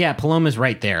 Okay, yeah, Paloma's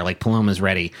right there. Like, Paloma's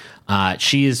ready.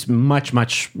 She is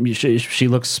she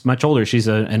looks much older. She's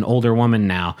an older woman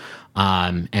now.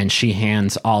 And she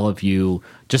hands all of you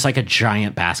just like a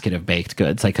giant basket of baked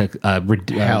goods, like a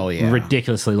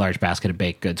ridiculously large basket of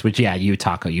baked goods, which, yeah, you,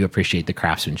 Taako, you appreciate the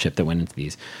craftsmanship that went into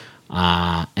these.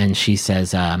 And she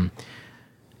says,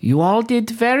 you all did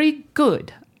very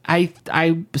good.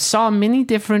 I saw many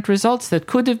different results that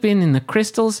could have been in the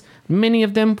crystals. Many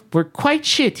of them were quite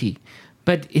shitty,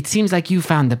 but it seems like you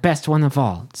found the best one of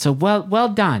all. So well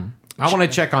done. I want to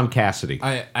check on Cassidy.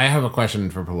 I have a question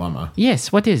for Paloma.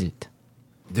 Yes, what is it?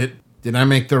 Did I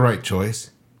make the right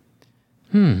choice?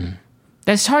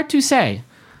 That's hard to say.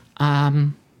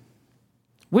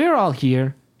 We're all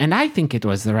here, and I think it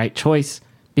was the right choice.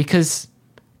 Because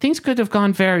things could have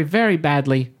gone very, very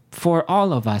badly for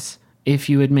all of us if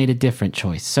you had made a different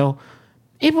choice. So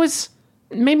it was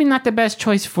maybe not the best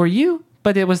choice for you,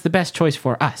 but it was the best choice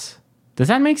for us. Does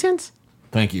that make sense?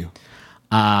 Thank you.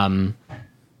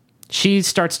 She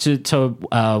starts to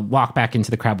walk back into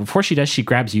the crowd. Before she does, she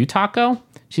grabs you, Taako.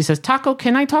 She says, Taako,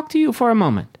 can I talk to you for a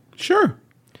moment? Sure.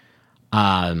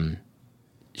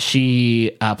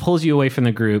 She pulls you away from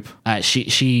the group.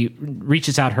 She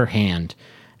reaches out her hand,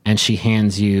 and she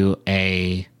hands you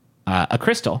a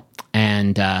crystal,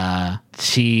 and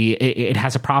it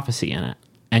has a prophecy in it,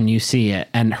 and you see it,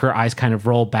 and her eyes kind of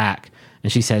roll back,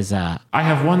 and she says, I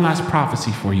have one last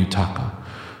prophecy for you, Taako,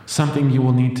 something you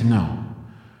will need to know.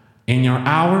 In your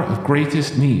hour of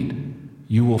greatest need,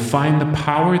 you will find the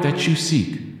power that you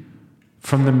seek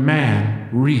from the man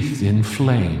wreathed in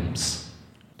flames.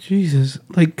 Jesus,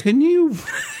 like, can you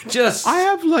Just I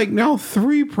have like now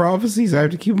 3 prophecies I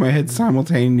have to keep in my head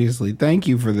simultaneously. Thank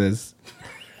you for this.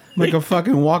 Like a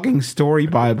fucking walking story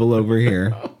Bible over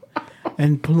here.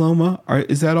 And Paloma,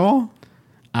 is that all?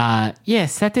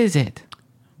 yes, that is it.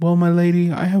 Well, my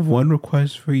lady, I have one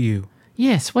request for you.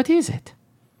 Yes, what is it?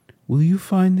 Will you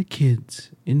find the kids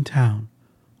in town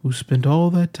who spent all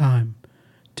that time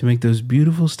to make those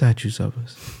beautiful statues of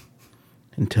us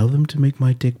and tell them to make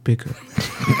my dick bigger?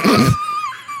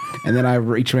 And then I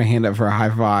reach my hand up for a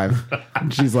high five.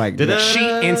 And she's like,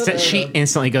 She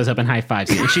instantly goes up and high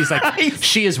fives you. And she's like,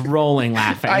 she is rolling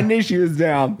laughing. I knew she was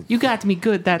down. You got me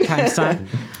good that time, son.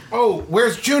 Oh,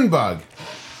 where's Junebug?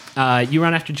 You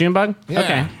run after Junebug?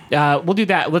 Yeah. Okay. We'll do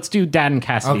that. Let's do Dad and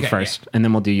Cassidy first, and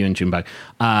then we'll do you and Junebug.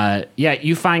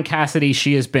 You find Cassidy.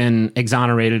 She has been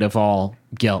exonerated of all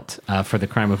guilt for the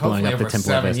crime of blowing up the Temple of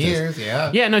 7 Vistas. years,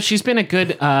 yeah. Yeah, no, she's been a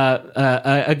good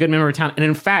member of town. And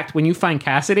in fact, when you find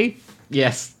Cassidy,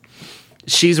 yes,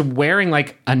 she's wearing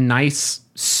like a nice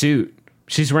suit.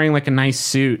 She's wearing like a nice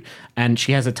suit, and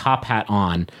she has a top hat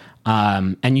on.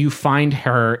 And you find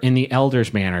her in the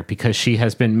elder's manor because she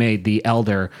has been made the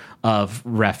elder of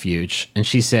Refuge. And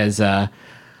she says, it's my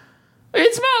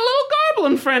little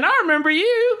goblin friend. I remember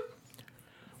you.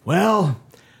 Well,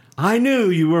 I knew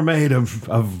you were made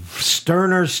of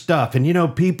sterner stuff, and you know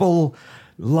people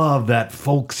love that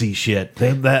folksy shit.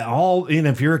 That all, and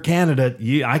if you're a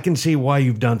candidate, I can see why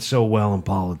you've done so well in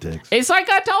politics. It's like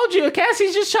I told you,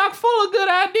 Cassie's just chock full of good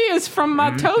ideas from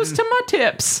my toes to my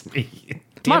tips.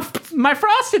 My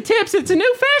frosted tips, it's a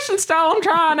new fashion style I'm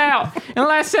trying out in the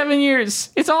last 7 years.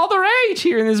 It's all the rage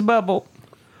here in this bubble.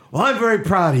 Well, I'm very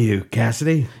proud of you,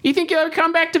 Cassidy. You think you'll ever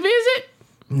come back to visit?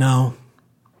 No.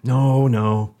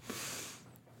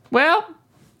 Well,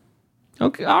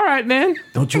 okay, all right then.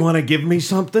 Don't you want to give me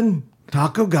something?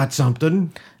 Taako got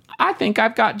something. I think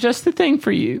I've got just the thing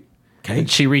for you. Okay. And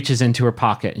she reaches into her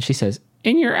pocket and she says,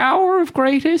 in your hour of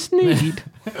greatest need,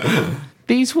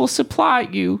 these will supply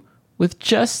you with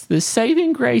just the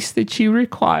saving grace that you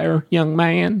require, young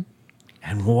man.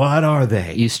 And what are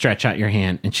they? You stretch out your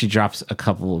hand and she drops a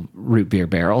couple of root beer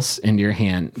barrels into your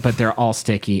hand, but they're all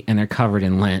sticky and they're covered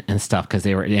in lint and stuff because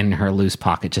they were in her loose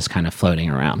pocket just kind of floating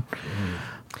around.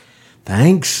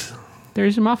 Thanks.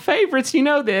 There's my favorites. You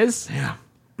know this. Yeah.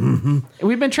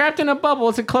 We've been trapped in a bubble.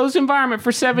 It's a closed environment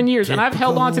for 7 years, and I've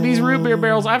held on to these root beer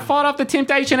barrels. I've fought off the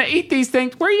temptation to eat these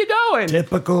things. Where are you going?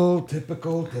 Typical.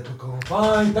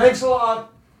 Fine. Thanks a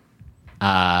lot.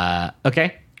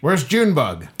 Okay. Where's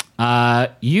Junebug?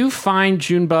 You find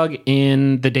Junebug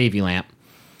in the Davy lamp,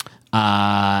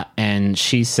 and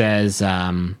she says,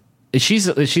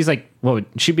 she's like, what?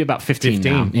 She'd be about 15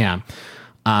 now.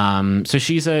 Yeah. So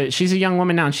she's a young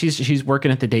woman now, and she's working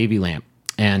at the Davy lamp.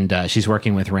 And she's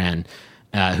working with Ren,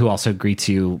 who also greets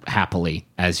you happily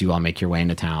as you all make your way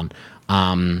into town.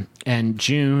 And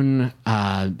June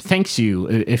thanks you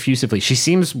effusively. She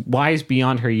seems wise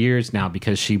beyond her years now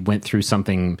because she went through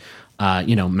something,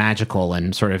 magical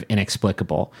and sort of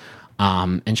inexplicable.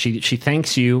 And she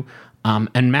thanks you.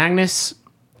 And Magnus,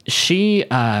 she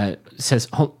says,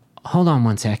 hold on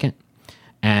one second.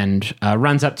 And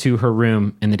runs up to her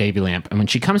room in the Davy lamp. And when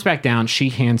she comes back down, she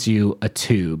hands you a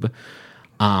tube.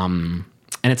 And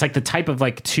it's like the type of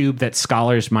like tube that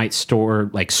scholars might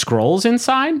store like scrolls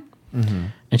inside. Mm-hmm.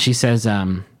 And she says,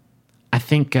 I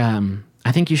think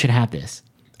you should have this.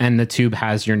 And the tube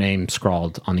has your name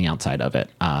scrawled on the outside of it,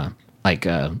 like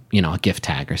a gift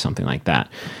tag or something like that.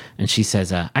 And she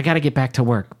says, I got to get back to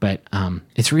work, but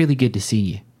it's really good to see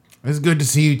you. It's good to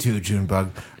see you too,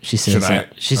 Junebug. She says,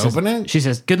 open it? She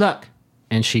says, good luck.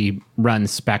 And she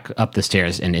runs back up the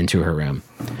stairs and into her room.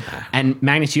 And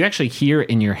Magnus, you actually hear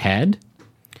in your head,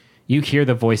 you hear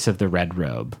the voice of the red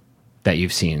robe that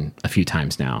you've seen a few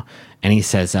times now. And he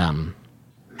says,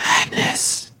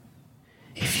 Magnus,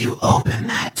 if you open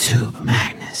that tube,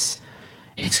 Magnus,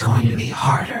 it's going to be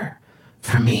harder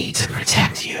for me to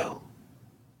protect you.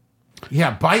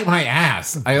 Yeah, bite my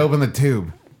ass. I open the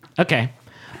tube. Okay.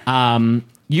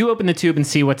 You open the tube and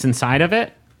see what's inside of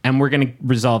it. And we're going to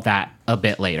resolve that a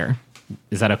bit later.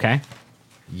 Is that okay?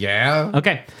 Yeah.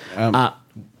 Okay. I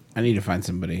need to find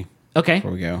somebody. Okay. Before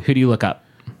we go. Who do you look up?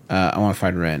 I want to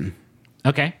find Ren.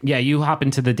 Okay. Yeah, you hop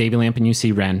into the Davy lamp and you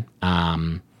see Ren.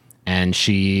 And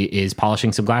she is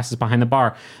polishing some glasses behind the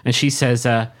bar. And she says,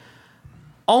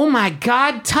 oh my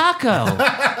God,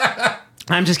 Taako.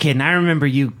 I'm just kidding. I remember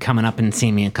you coming up and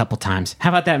seeing me a couple times. How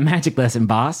about that magic lesson,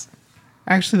 boss?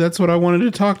 Actually, that's what I wanted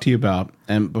to talk to you about.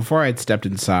 And before I'd stepped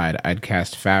inside, I'd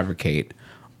cast Fabricate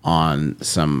on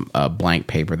some blank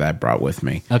paper that I brought with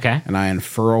me. Okay. And I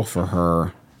unfurl for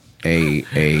her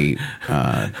a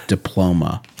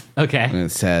diploma. Okay. And it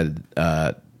said,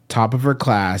 top of her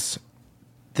class,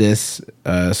 this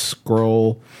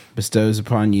scroll bestows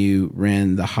upon you,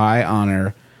 Ren, the high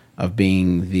honor of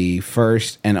being the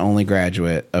first and only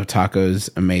graduate of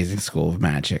Taako's amazing school of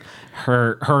magic.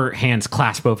 Her hands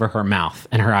clasp over her mouth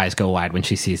and her eyes go wide when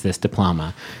she sees this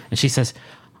diploma. And she says,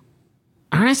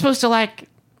 aren't I supposed to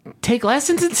take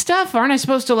lessons and stuff? Aren't I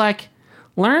supposed to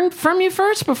learn from you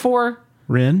first before?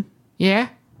 Ren, Yeah.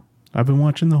 I've been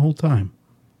watching the whole time.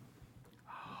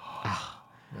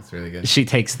 That's really good. She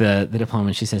takes the diploma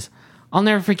and she says, I'll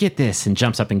never forget this, and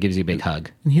jumps up and gives you a big hug.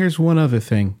 And here's one other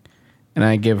thing. And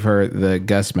I give her the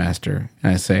Gust Master,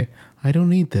 and I say, I don't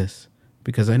need this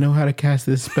because I know how to cast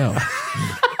this spell.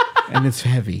 And it's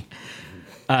heavy.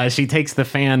 She takes the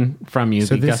fan from you,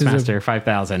 So the this Gust is Master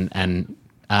 5000, and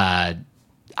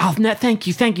thank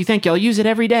you. I'll use it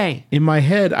every day. In my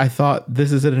head, I thought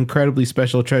this is an incredibly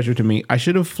special treasure to me. I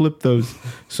should have flipped those,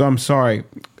 so I'm sorry.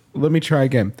 Let me try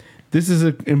again. This is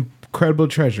an incredible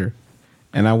treasure,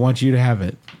 and I want you to have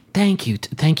it. Thank you,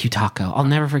 Taako. I'll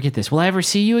never forget this. Will I ever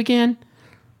see you again?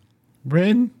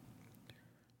 Ren,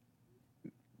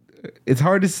 it's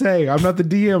hard to say. I'm not the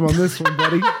DM on this one,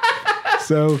 buddy.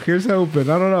 So here's hoping.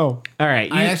 I don't know. All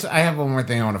right. I have one more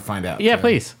thing I want to find out. Yeah, too.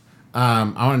 please. I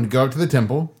want to go up to the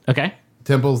temple. Okay.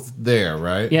 Temple's there,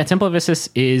 right? Yeah, Temple of Issus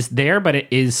is there, but it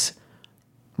is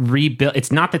rebuilt.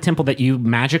 It's not the temple that you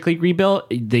magically rebuilt.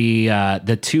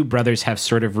 The two brothers have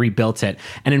sort of rebuilt it.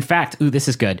 And in fact, this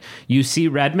is good. You see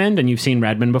Redmond, and you've seen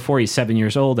Redmond before. He's 7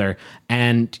 years older,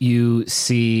 and you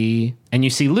see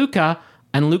Luca.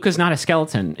 And Luca's not a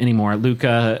skeleton anymore.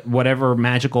 Luca, whatever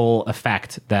magical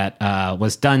effect that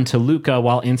was done to Luca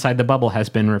while inside the bubble has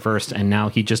been reversed, and now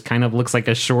he just kind of looks like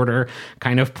a shorter,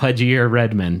 kind of pudgier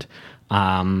Redmond.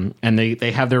 And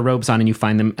they have their robes on, and you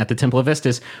find them at the Temple of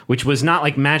Istus, which was not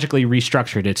like magically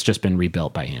restructured. It's just been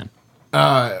rebuilt by hand.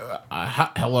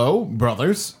 Hello,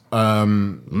 brothers.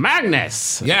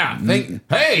 Magnus! Yeah.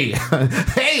 Hey,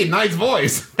 hey, nice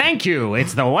voice. Thank you.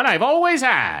 It's the one I've always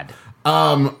had.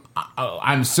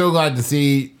 I'm so glad to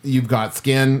see you've got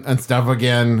skin and stuff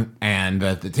again, and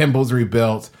that the temple's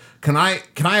rebuilt. Can I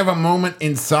have a moment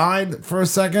inside for a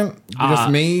second? Just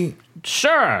me?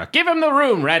 Sure. Give him the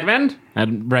room, Redmond.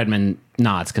 And Redmond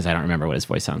nods because I don't remember what his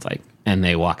voice sounds like. And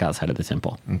they walk outside of the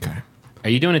temple. Okay. Are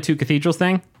you doing a two cathedrals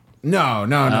thing? No. All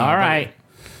right.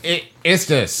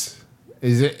 Istus.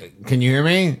 Is it? Can you hear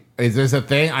me? Is this a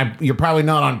thing? You're probably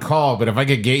not on call, but if I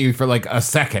could get you for like a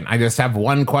second, I just have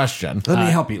one question. Let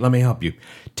me help you.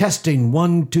 Testing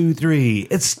 1, 2, 3.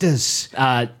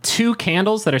 Istus. Two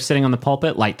candles that are sitting on the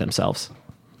pulpit light themselves.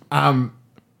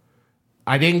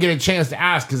 I didn't get a chance to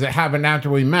ask because it happened after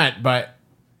we met, but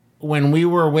when we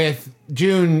were with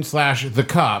June / the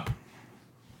Cup,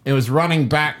 it was running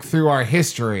back through our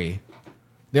history.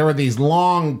 There were these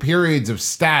long periods of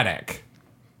static.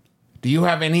 Do you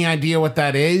have any idea what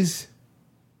that is?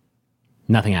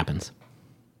 Nothing happens.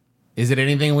 Is it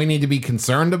anything we need to be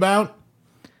concerned about?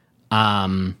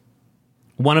 One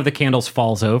of the candles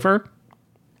falls over,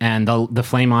 and the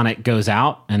flame on it goes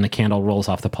out, and the candle rolls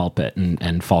off the pulpit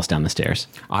and falls down the stairs.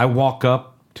 I walk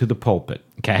up to the pulpit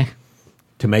Okay.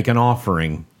 to make an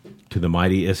offering to the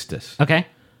mighty Istus. Okay.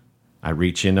 I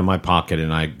reach into my pocket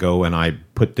and I go and I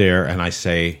put there and I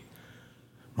say,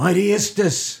 Mighty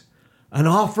Istus, an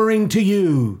offering to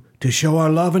you to show our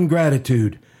love and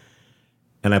gratitude.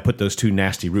 And I put those 2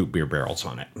 nasty root beer barrels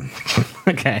on it.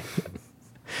 Okay.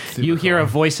 You hear a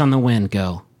voice on the wind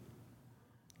go,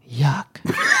 yuck.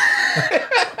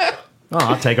 Oh,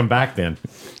 I'll take them back then.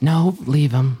 No,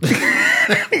 leave them.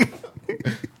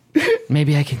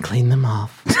 Maybe I can clean them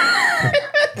off.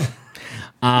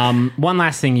 One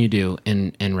last thing you do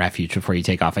in Refuge before you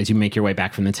take off. As you make your way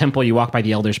back from the temple, you walk by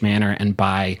the Elder's Manor and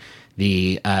by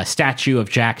the statue of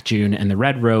Jack, June, and the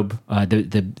red robe,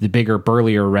 the bigger,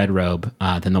 burlier red robe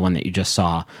than the one that you just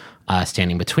saw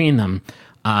standing between them.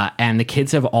 And the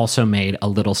kids have also made a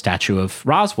little statue of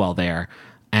Roswell there.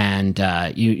 And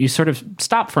you sort of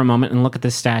stop for a moment and look at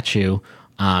this statue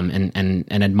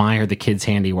and admire the kids'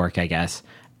 handiwork, I guess.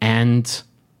 And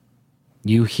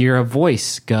you hear a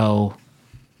voice go,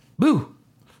 boo!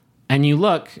 And you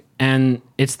look, and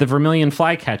it's the vermilion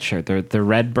flycatcher, the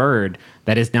red bird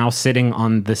that is now sitting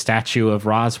on the statue of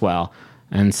Roswell,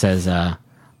 and says,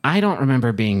 I don't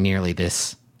remember being nearly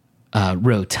this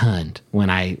rotund when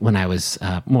I was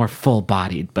more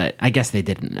full-bodied, but I guess they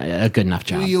did a good enough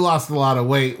job. You lost a lot of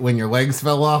weight when your legs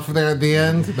fell off there at the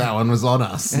end. That one was on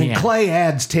us. And Clay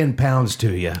adds 10 pounds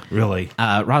to you, really.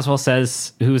 Roswell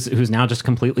says, who's now just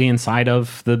completely inside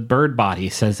of the bird body,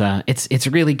 says, it's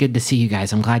really good to see you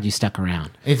guys. I'm glad you stuck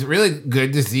around. It's really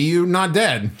good to see you not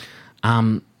dead.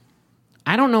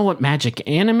 I don't know what magic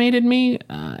animated me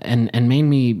and made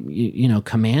me,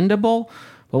 commandable.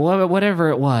 But whatever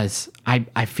it was,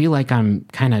 I feel like I'm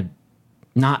kind of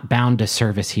not bound to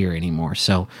service here anymore.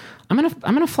 So I'm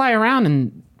gonna fly around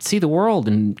and see the world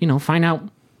and find out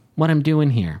what I'm doing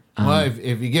here. Well,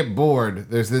 if you get bored,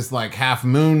 there's this like half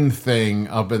moon thing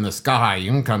up in the sky.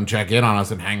 You can come check in on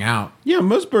us and hang out. Yeah,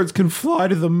 most birds can fly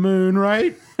to the moon,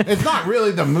 right? It's not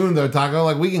really the moon though, Taako.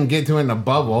 Like we can get to it in a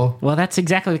bubble. Well, that's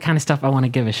exactly the kind of stuff I want to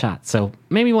give a shot. So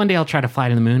maybe one day I'll try to fly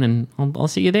to the moon and I'll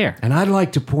see you there. And I'd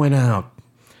like to point out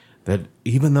that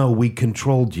even though we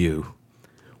controlled you,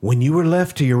 when you were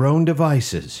left to your own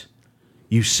devices,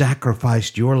 you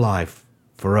sacrificed your life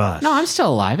for us. No, I'm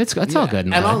still alive. It's all good.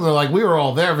 And also, like, we were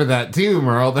all there for that too,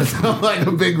 Merle. That's not like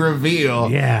a big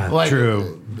reveal. Yeah, like,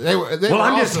 true.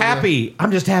 I'm just happy.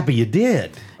 I'm just happy you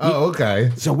did. Oh, okay.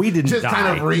 So we didn't just die.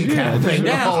 kind of recapping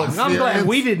the whole experience. I'm glad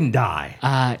we didn't die.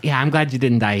 Yeah, I'm glad you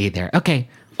didn't die either. Okay,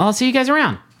 I'll see you guys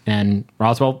around. And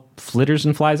Roswell flitters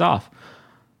and flies off.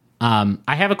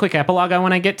 I have a quick epilogue I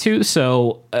want to get to.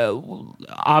 So,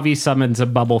 Avi summons a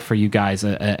bubble for you guys,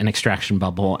 an extraction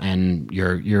bubble, and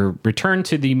your return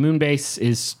to the moon base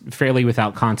is fairly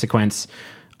without consequence.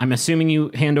 I'm assuming you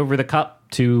hand over the cup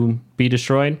to be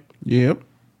destroyed? Yep.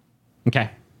 Okay.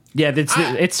 Yeah,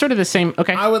 it's sort of the same.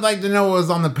 Okay. I would like to know what was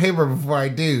on the paper before I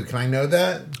do. Can I know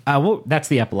that? Well, that's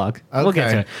the epilogue. Okay. We'll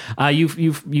get to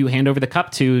it. You hand over the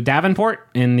cup to Davenport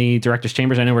in the director's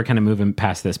chambers. I know we're kind of moving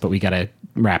past this, but we got to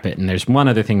wrap it. And there's one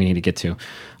other thing we need to get to.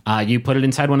 You put it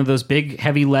inside one of those big,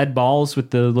 heavy lead balls with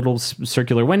the little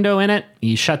circular window in it.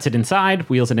 He shuts it inside,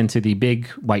 wheels it into the big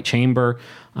white chamber.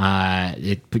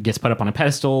 It gets put up on a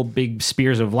pedestal. Big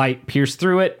spears of light pierce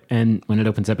through it. And when it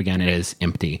opens up again, it is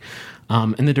empty.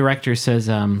 And the director says,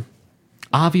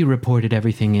 Avi reported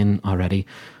everything in already.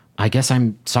 I guess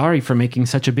I'm sorry for making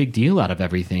such a big deal out of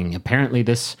everything. Apparently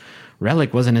this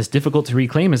relic wasn't as difficult to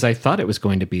reclaim as I thought it was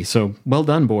going to be. So well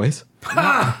done, boys.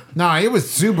 No, it was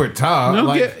super tough.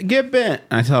 No, get bent.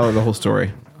 I tell her the whole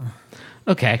story.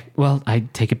 Okay, well, I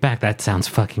take it back. That sounds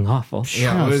fucking awful.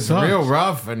 Yeah, it was real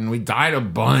rough, and we died a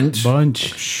bunch.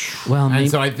 Well, and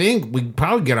so I think we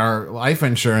probably get our life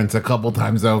insurance a couple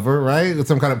times over, right? With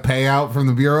some kind of payout from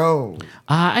the Bureau.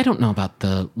 I don't know about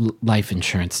the life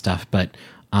insurance stuff, but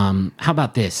how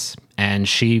about this? And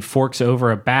she forks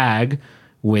over a bag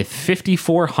with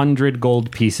 5,400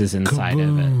 gold pieces inside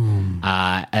of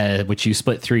it, which you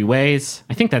split 3 ways.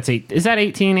 I think that's 8. Is that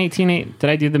 18? 18? Did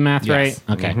I do the math right?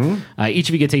 Okay. Each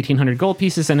of you gets 1,800 gold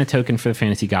pieces and a token for the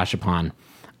fantasy gashapon.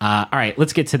 All right,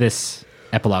 let's get to this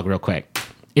epilogue real quick.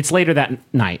 It's later that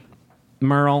night.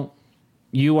 Merle,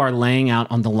 you are laying out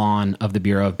on the lawn of the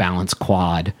Bureau of Balance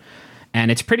quad, and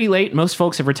it's pretty late. Most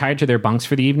folks have retired to their bunks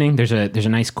for the evening. There's a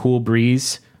nice cool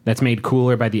breeze that's made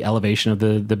cooler by the elevation of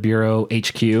the Bureau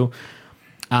HQ.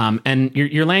 And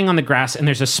you're laying on the grass, and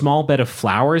there's a small bed of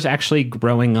flowers actually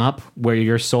growing up where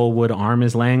your soulwood arm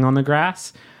is laying on the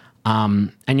grass.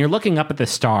 And you're looking up at the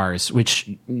stars, which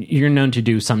you're known to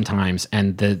do sometimes,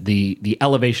 and the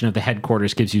elevation of the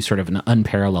headquarters gives you sort of an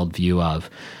unparalleled view of.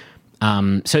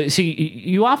 So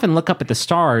you often look up at the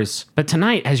stars, but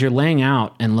tonight, as you're laying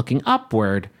out and looking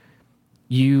upward,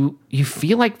 you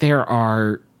feel like there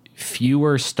are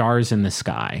fewer stars in the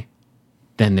sky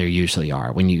than there usually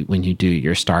are when you do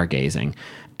your stargazing.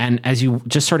 And as you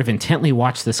just sort of intently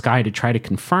watch the sky to try to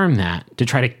confirm that, to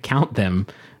try to count them,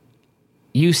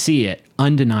 you see it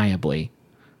undeniably.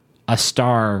 A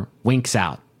star winks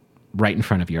out right in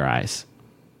front of your eyes.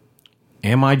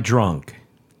 Am I drunk?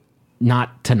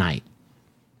 Not tonight.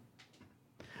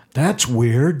 That's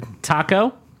weird.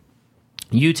 Taako,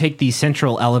 you take the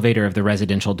central elevator of the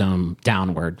residential dome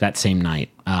downward that same night,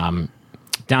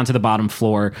 down to the bottom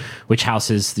floor, which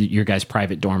houses your guys'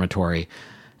 private dormitory.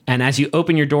 And as you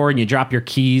open your door and you drop your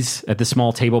keys at the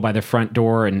small table by the front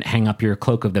door and hang up your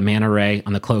Cloak of the Manta Ray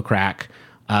on the cloak rack,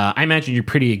 I imagine you're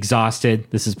pretty exhausted.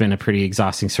 This has been a pretty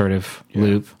exhausting sort of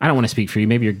loop. I don't want to speak for you.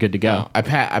 Maybe you're good to go. I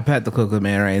pat the Cloak of the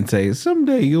Manta Ray and say,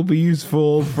 someday you'll be useful,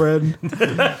 old friend.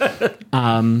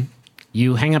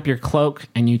 You hang up your cloak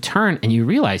and you turn and you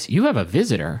realize you have a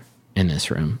visitor in this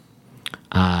room.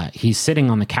 He's sitting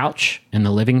on the couch in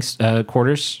the living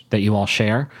quarters that you all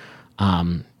share.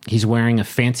 He's wearing a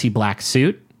fancy black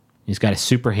suit. He's got a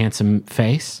super handsome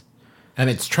face. And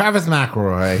it's Travis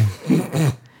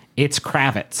McElroy. It's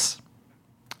Kravitz,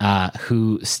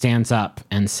 who stands up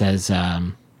and says,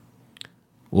 well,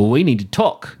 we need to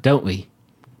talk, don't we?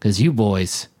 Because you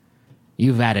boys,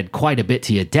 you've added quite a bit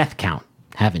to your death count,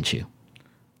 haven't you?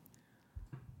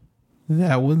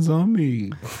 That one's on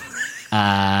me.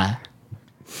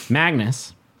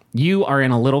 Magnus, you are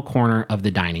in a little corner of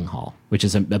the dining hall, which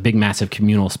is a big, massive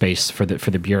communal space for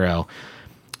the Bureau.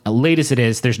 Late as it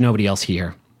is, there's nobody else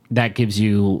here. That gives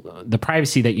you the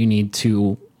privacy that you need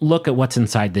to look at what's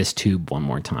inside this tube one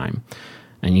more time.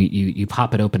 And you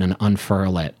pop it open and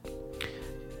unfurl it.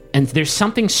 And there's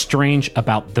something strange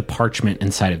about the parchment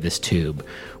inside of this tube,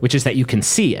 which is that you can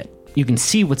see it. You can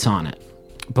see what's on it.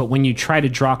 But when you try to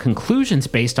draw conclusions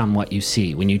based on what you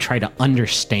see, when you try to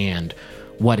understand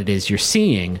what it is you're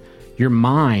seeing, your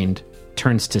mind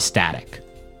turns to static.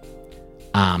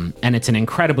 And it's an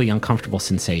incredibly uncomfortable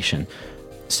sensation.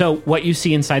 So what you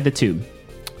see inside the tube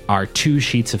are 2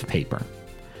 sheets of paper.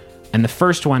 And the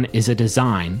first one is a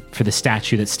design for the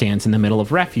statue that stands in the middle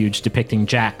of Refuge, depicting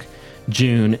Jack,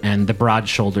 June, and the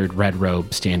broad-shouldered red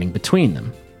robe standing between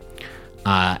them.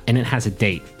 And it has a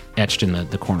date etched in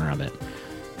the corner of it.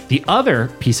 The other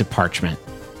piece of parchment,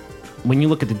 when you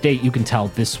look at the date, you can tell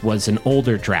this was an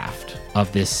older draft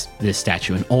of this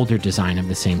statue, an older design of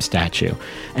the same statue.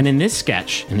 And in this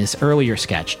sketch, in this earlier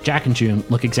sketch, Jack and June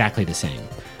look exactly the same.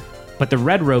 But the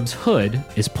red robe's hood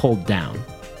is pulled down,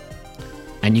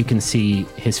 and you can see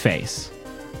his face.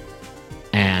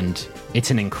 And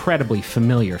it's an incredibly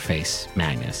familiar face,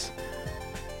 Magnus,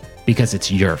 because it's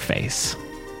your face.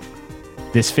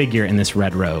 This figure in this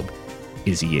red robe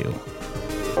is you.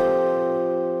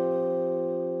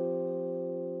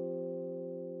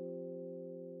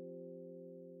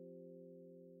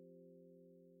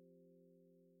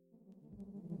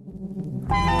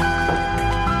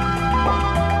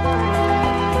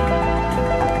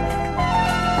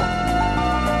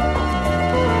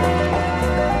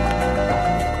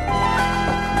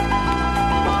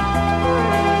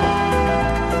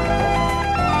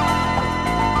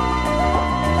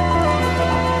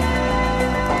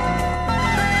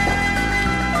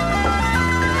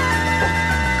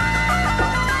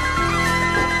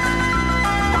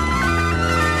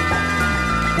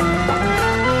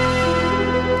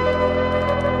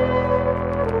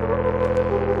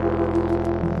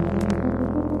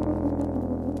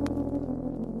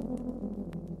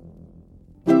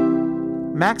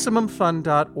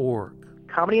 MaximumFun.org.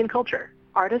 Comedy and culture.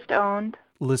 Artist owned.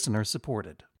 Listener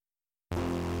supported.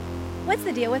 What's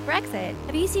the deal with Brexit?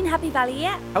 Have you seen Happy Valley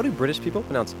yet? How do British people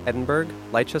pronounce Edinburgh,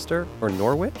 Leicester, or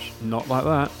Norwich? Not like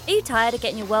that. Are you tired of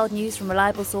getting your world news from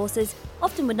reliable sources,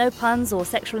 often with no puns or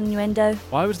sexual innuendo?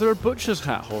 Why was there a butcher's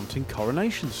hat haunting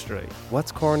Coronation Street?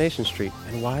 What's Coronation Street,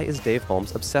 and why is Dave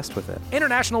Holmes obsessed with it?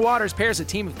 International Waters pairs a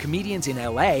team of comedians in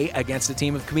LA against a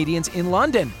team of comedians in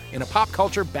London in a pop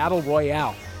culture battle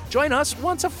royale. Join us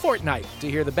once a fortnight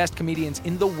to hear the best comedians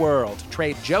in the world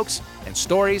trade jokes and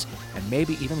stories and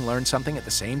maybe even learn something at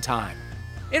the same time.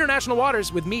 International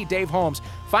Waters with me, Dave Holmes.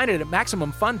 Find it at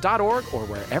MaximumFun.org or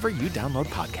wherever you download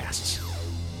podcasts.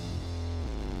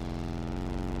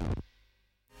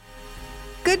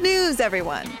 Good news,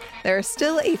 everyone. There are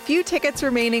still a few tickets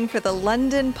remaining for the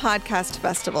London Podcast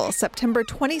Festival, September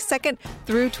 22nd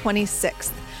through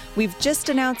 26th. We've just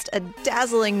announced a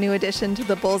dazzling new addition to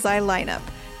the Bullseye lineup.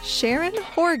 Sharon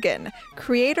Horgan,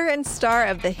 creator and star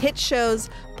of the hit shows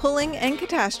Pulling and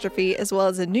Catastrophe, as well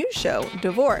as a new show,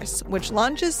 Divorce, which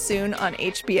launches soon on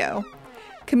HBO.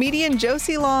 Comedian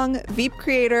Josie Long, Veep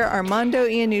creator Armando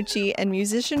Iannucci, and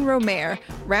musician Romare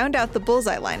round out the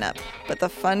Bullseye lineup. But the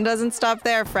fun doesn't stop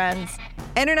there, friends.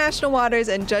 International Waters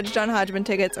and Judge John Hodgman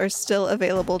tickets are still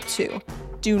available too.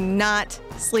 Do not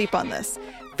sleep on this.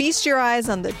 Feast your eyes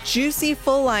on the juicy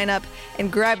full lineup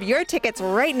and grab your tickets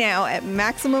right now at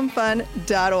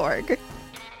MaximumFun.org.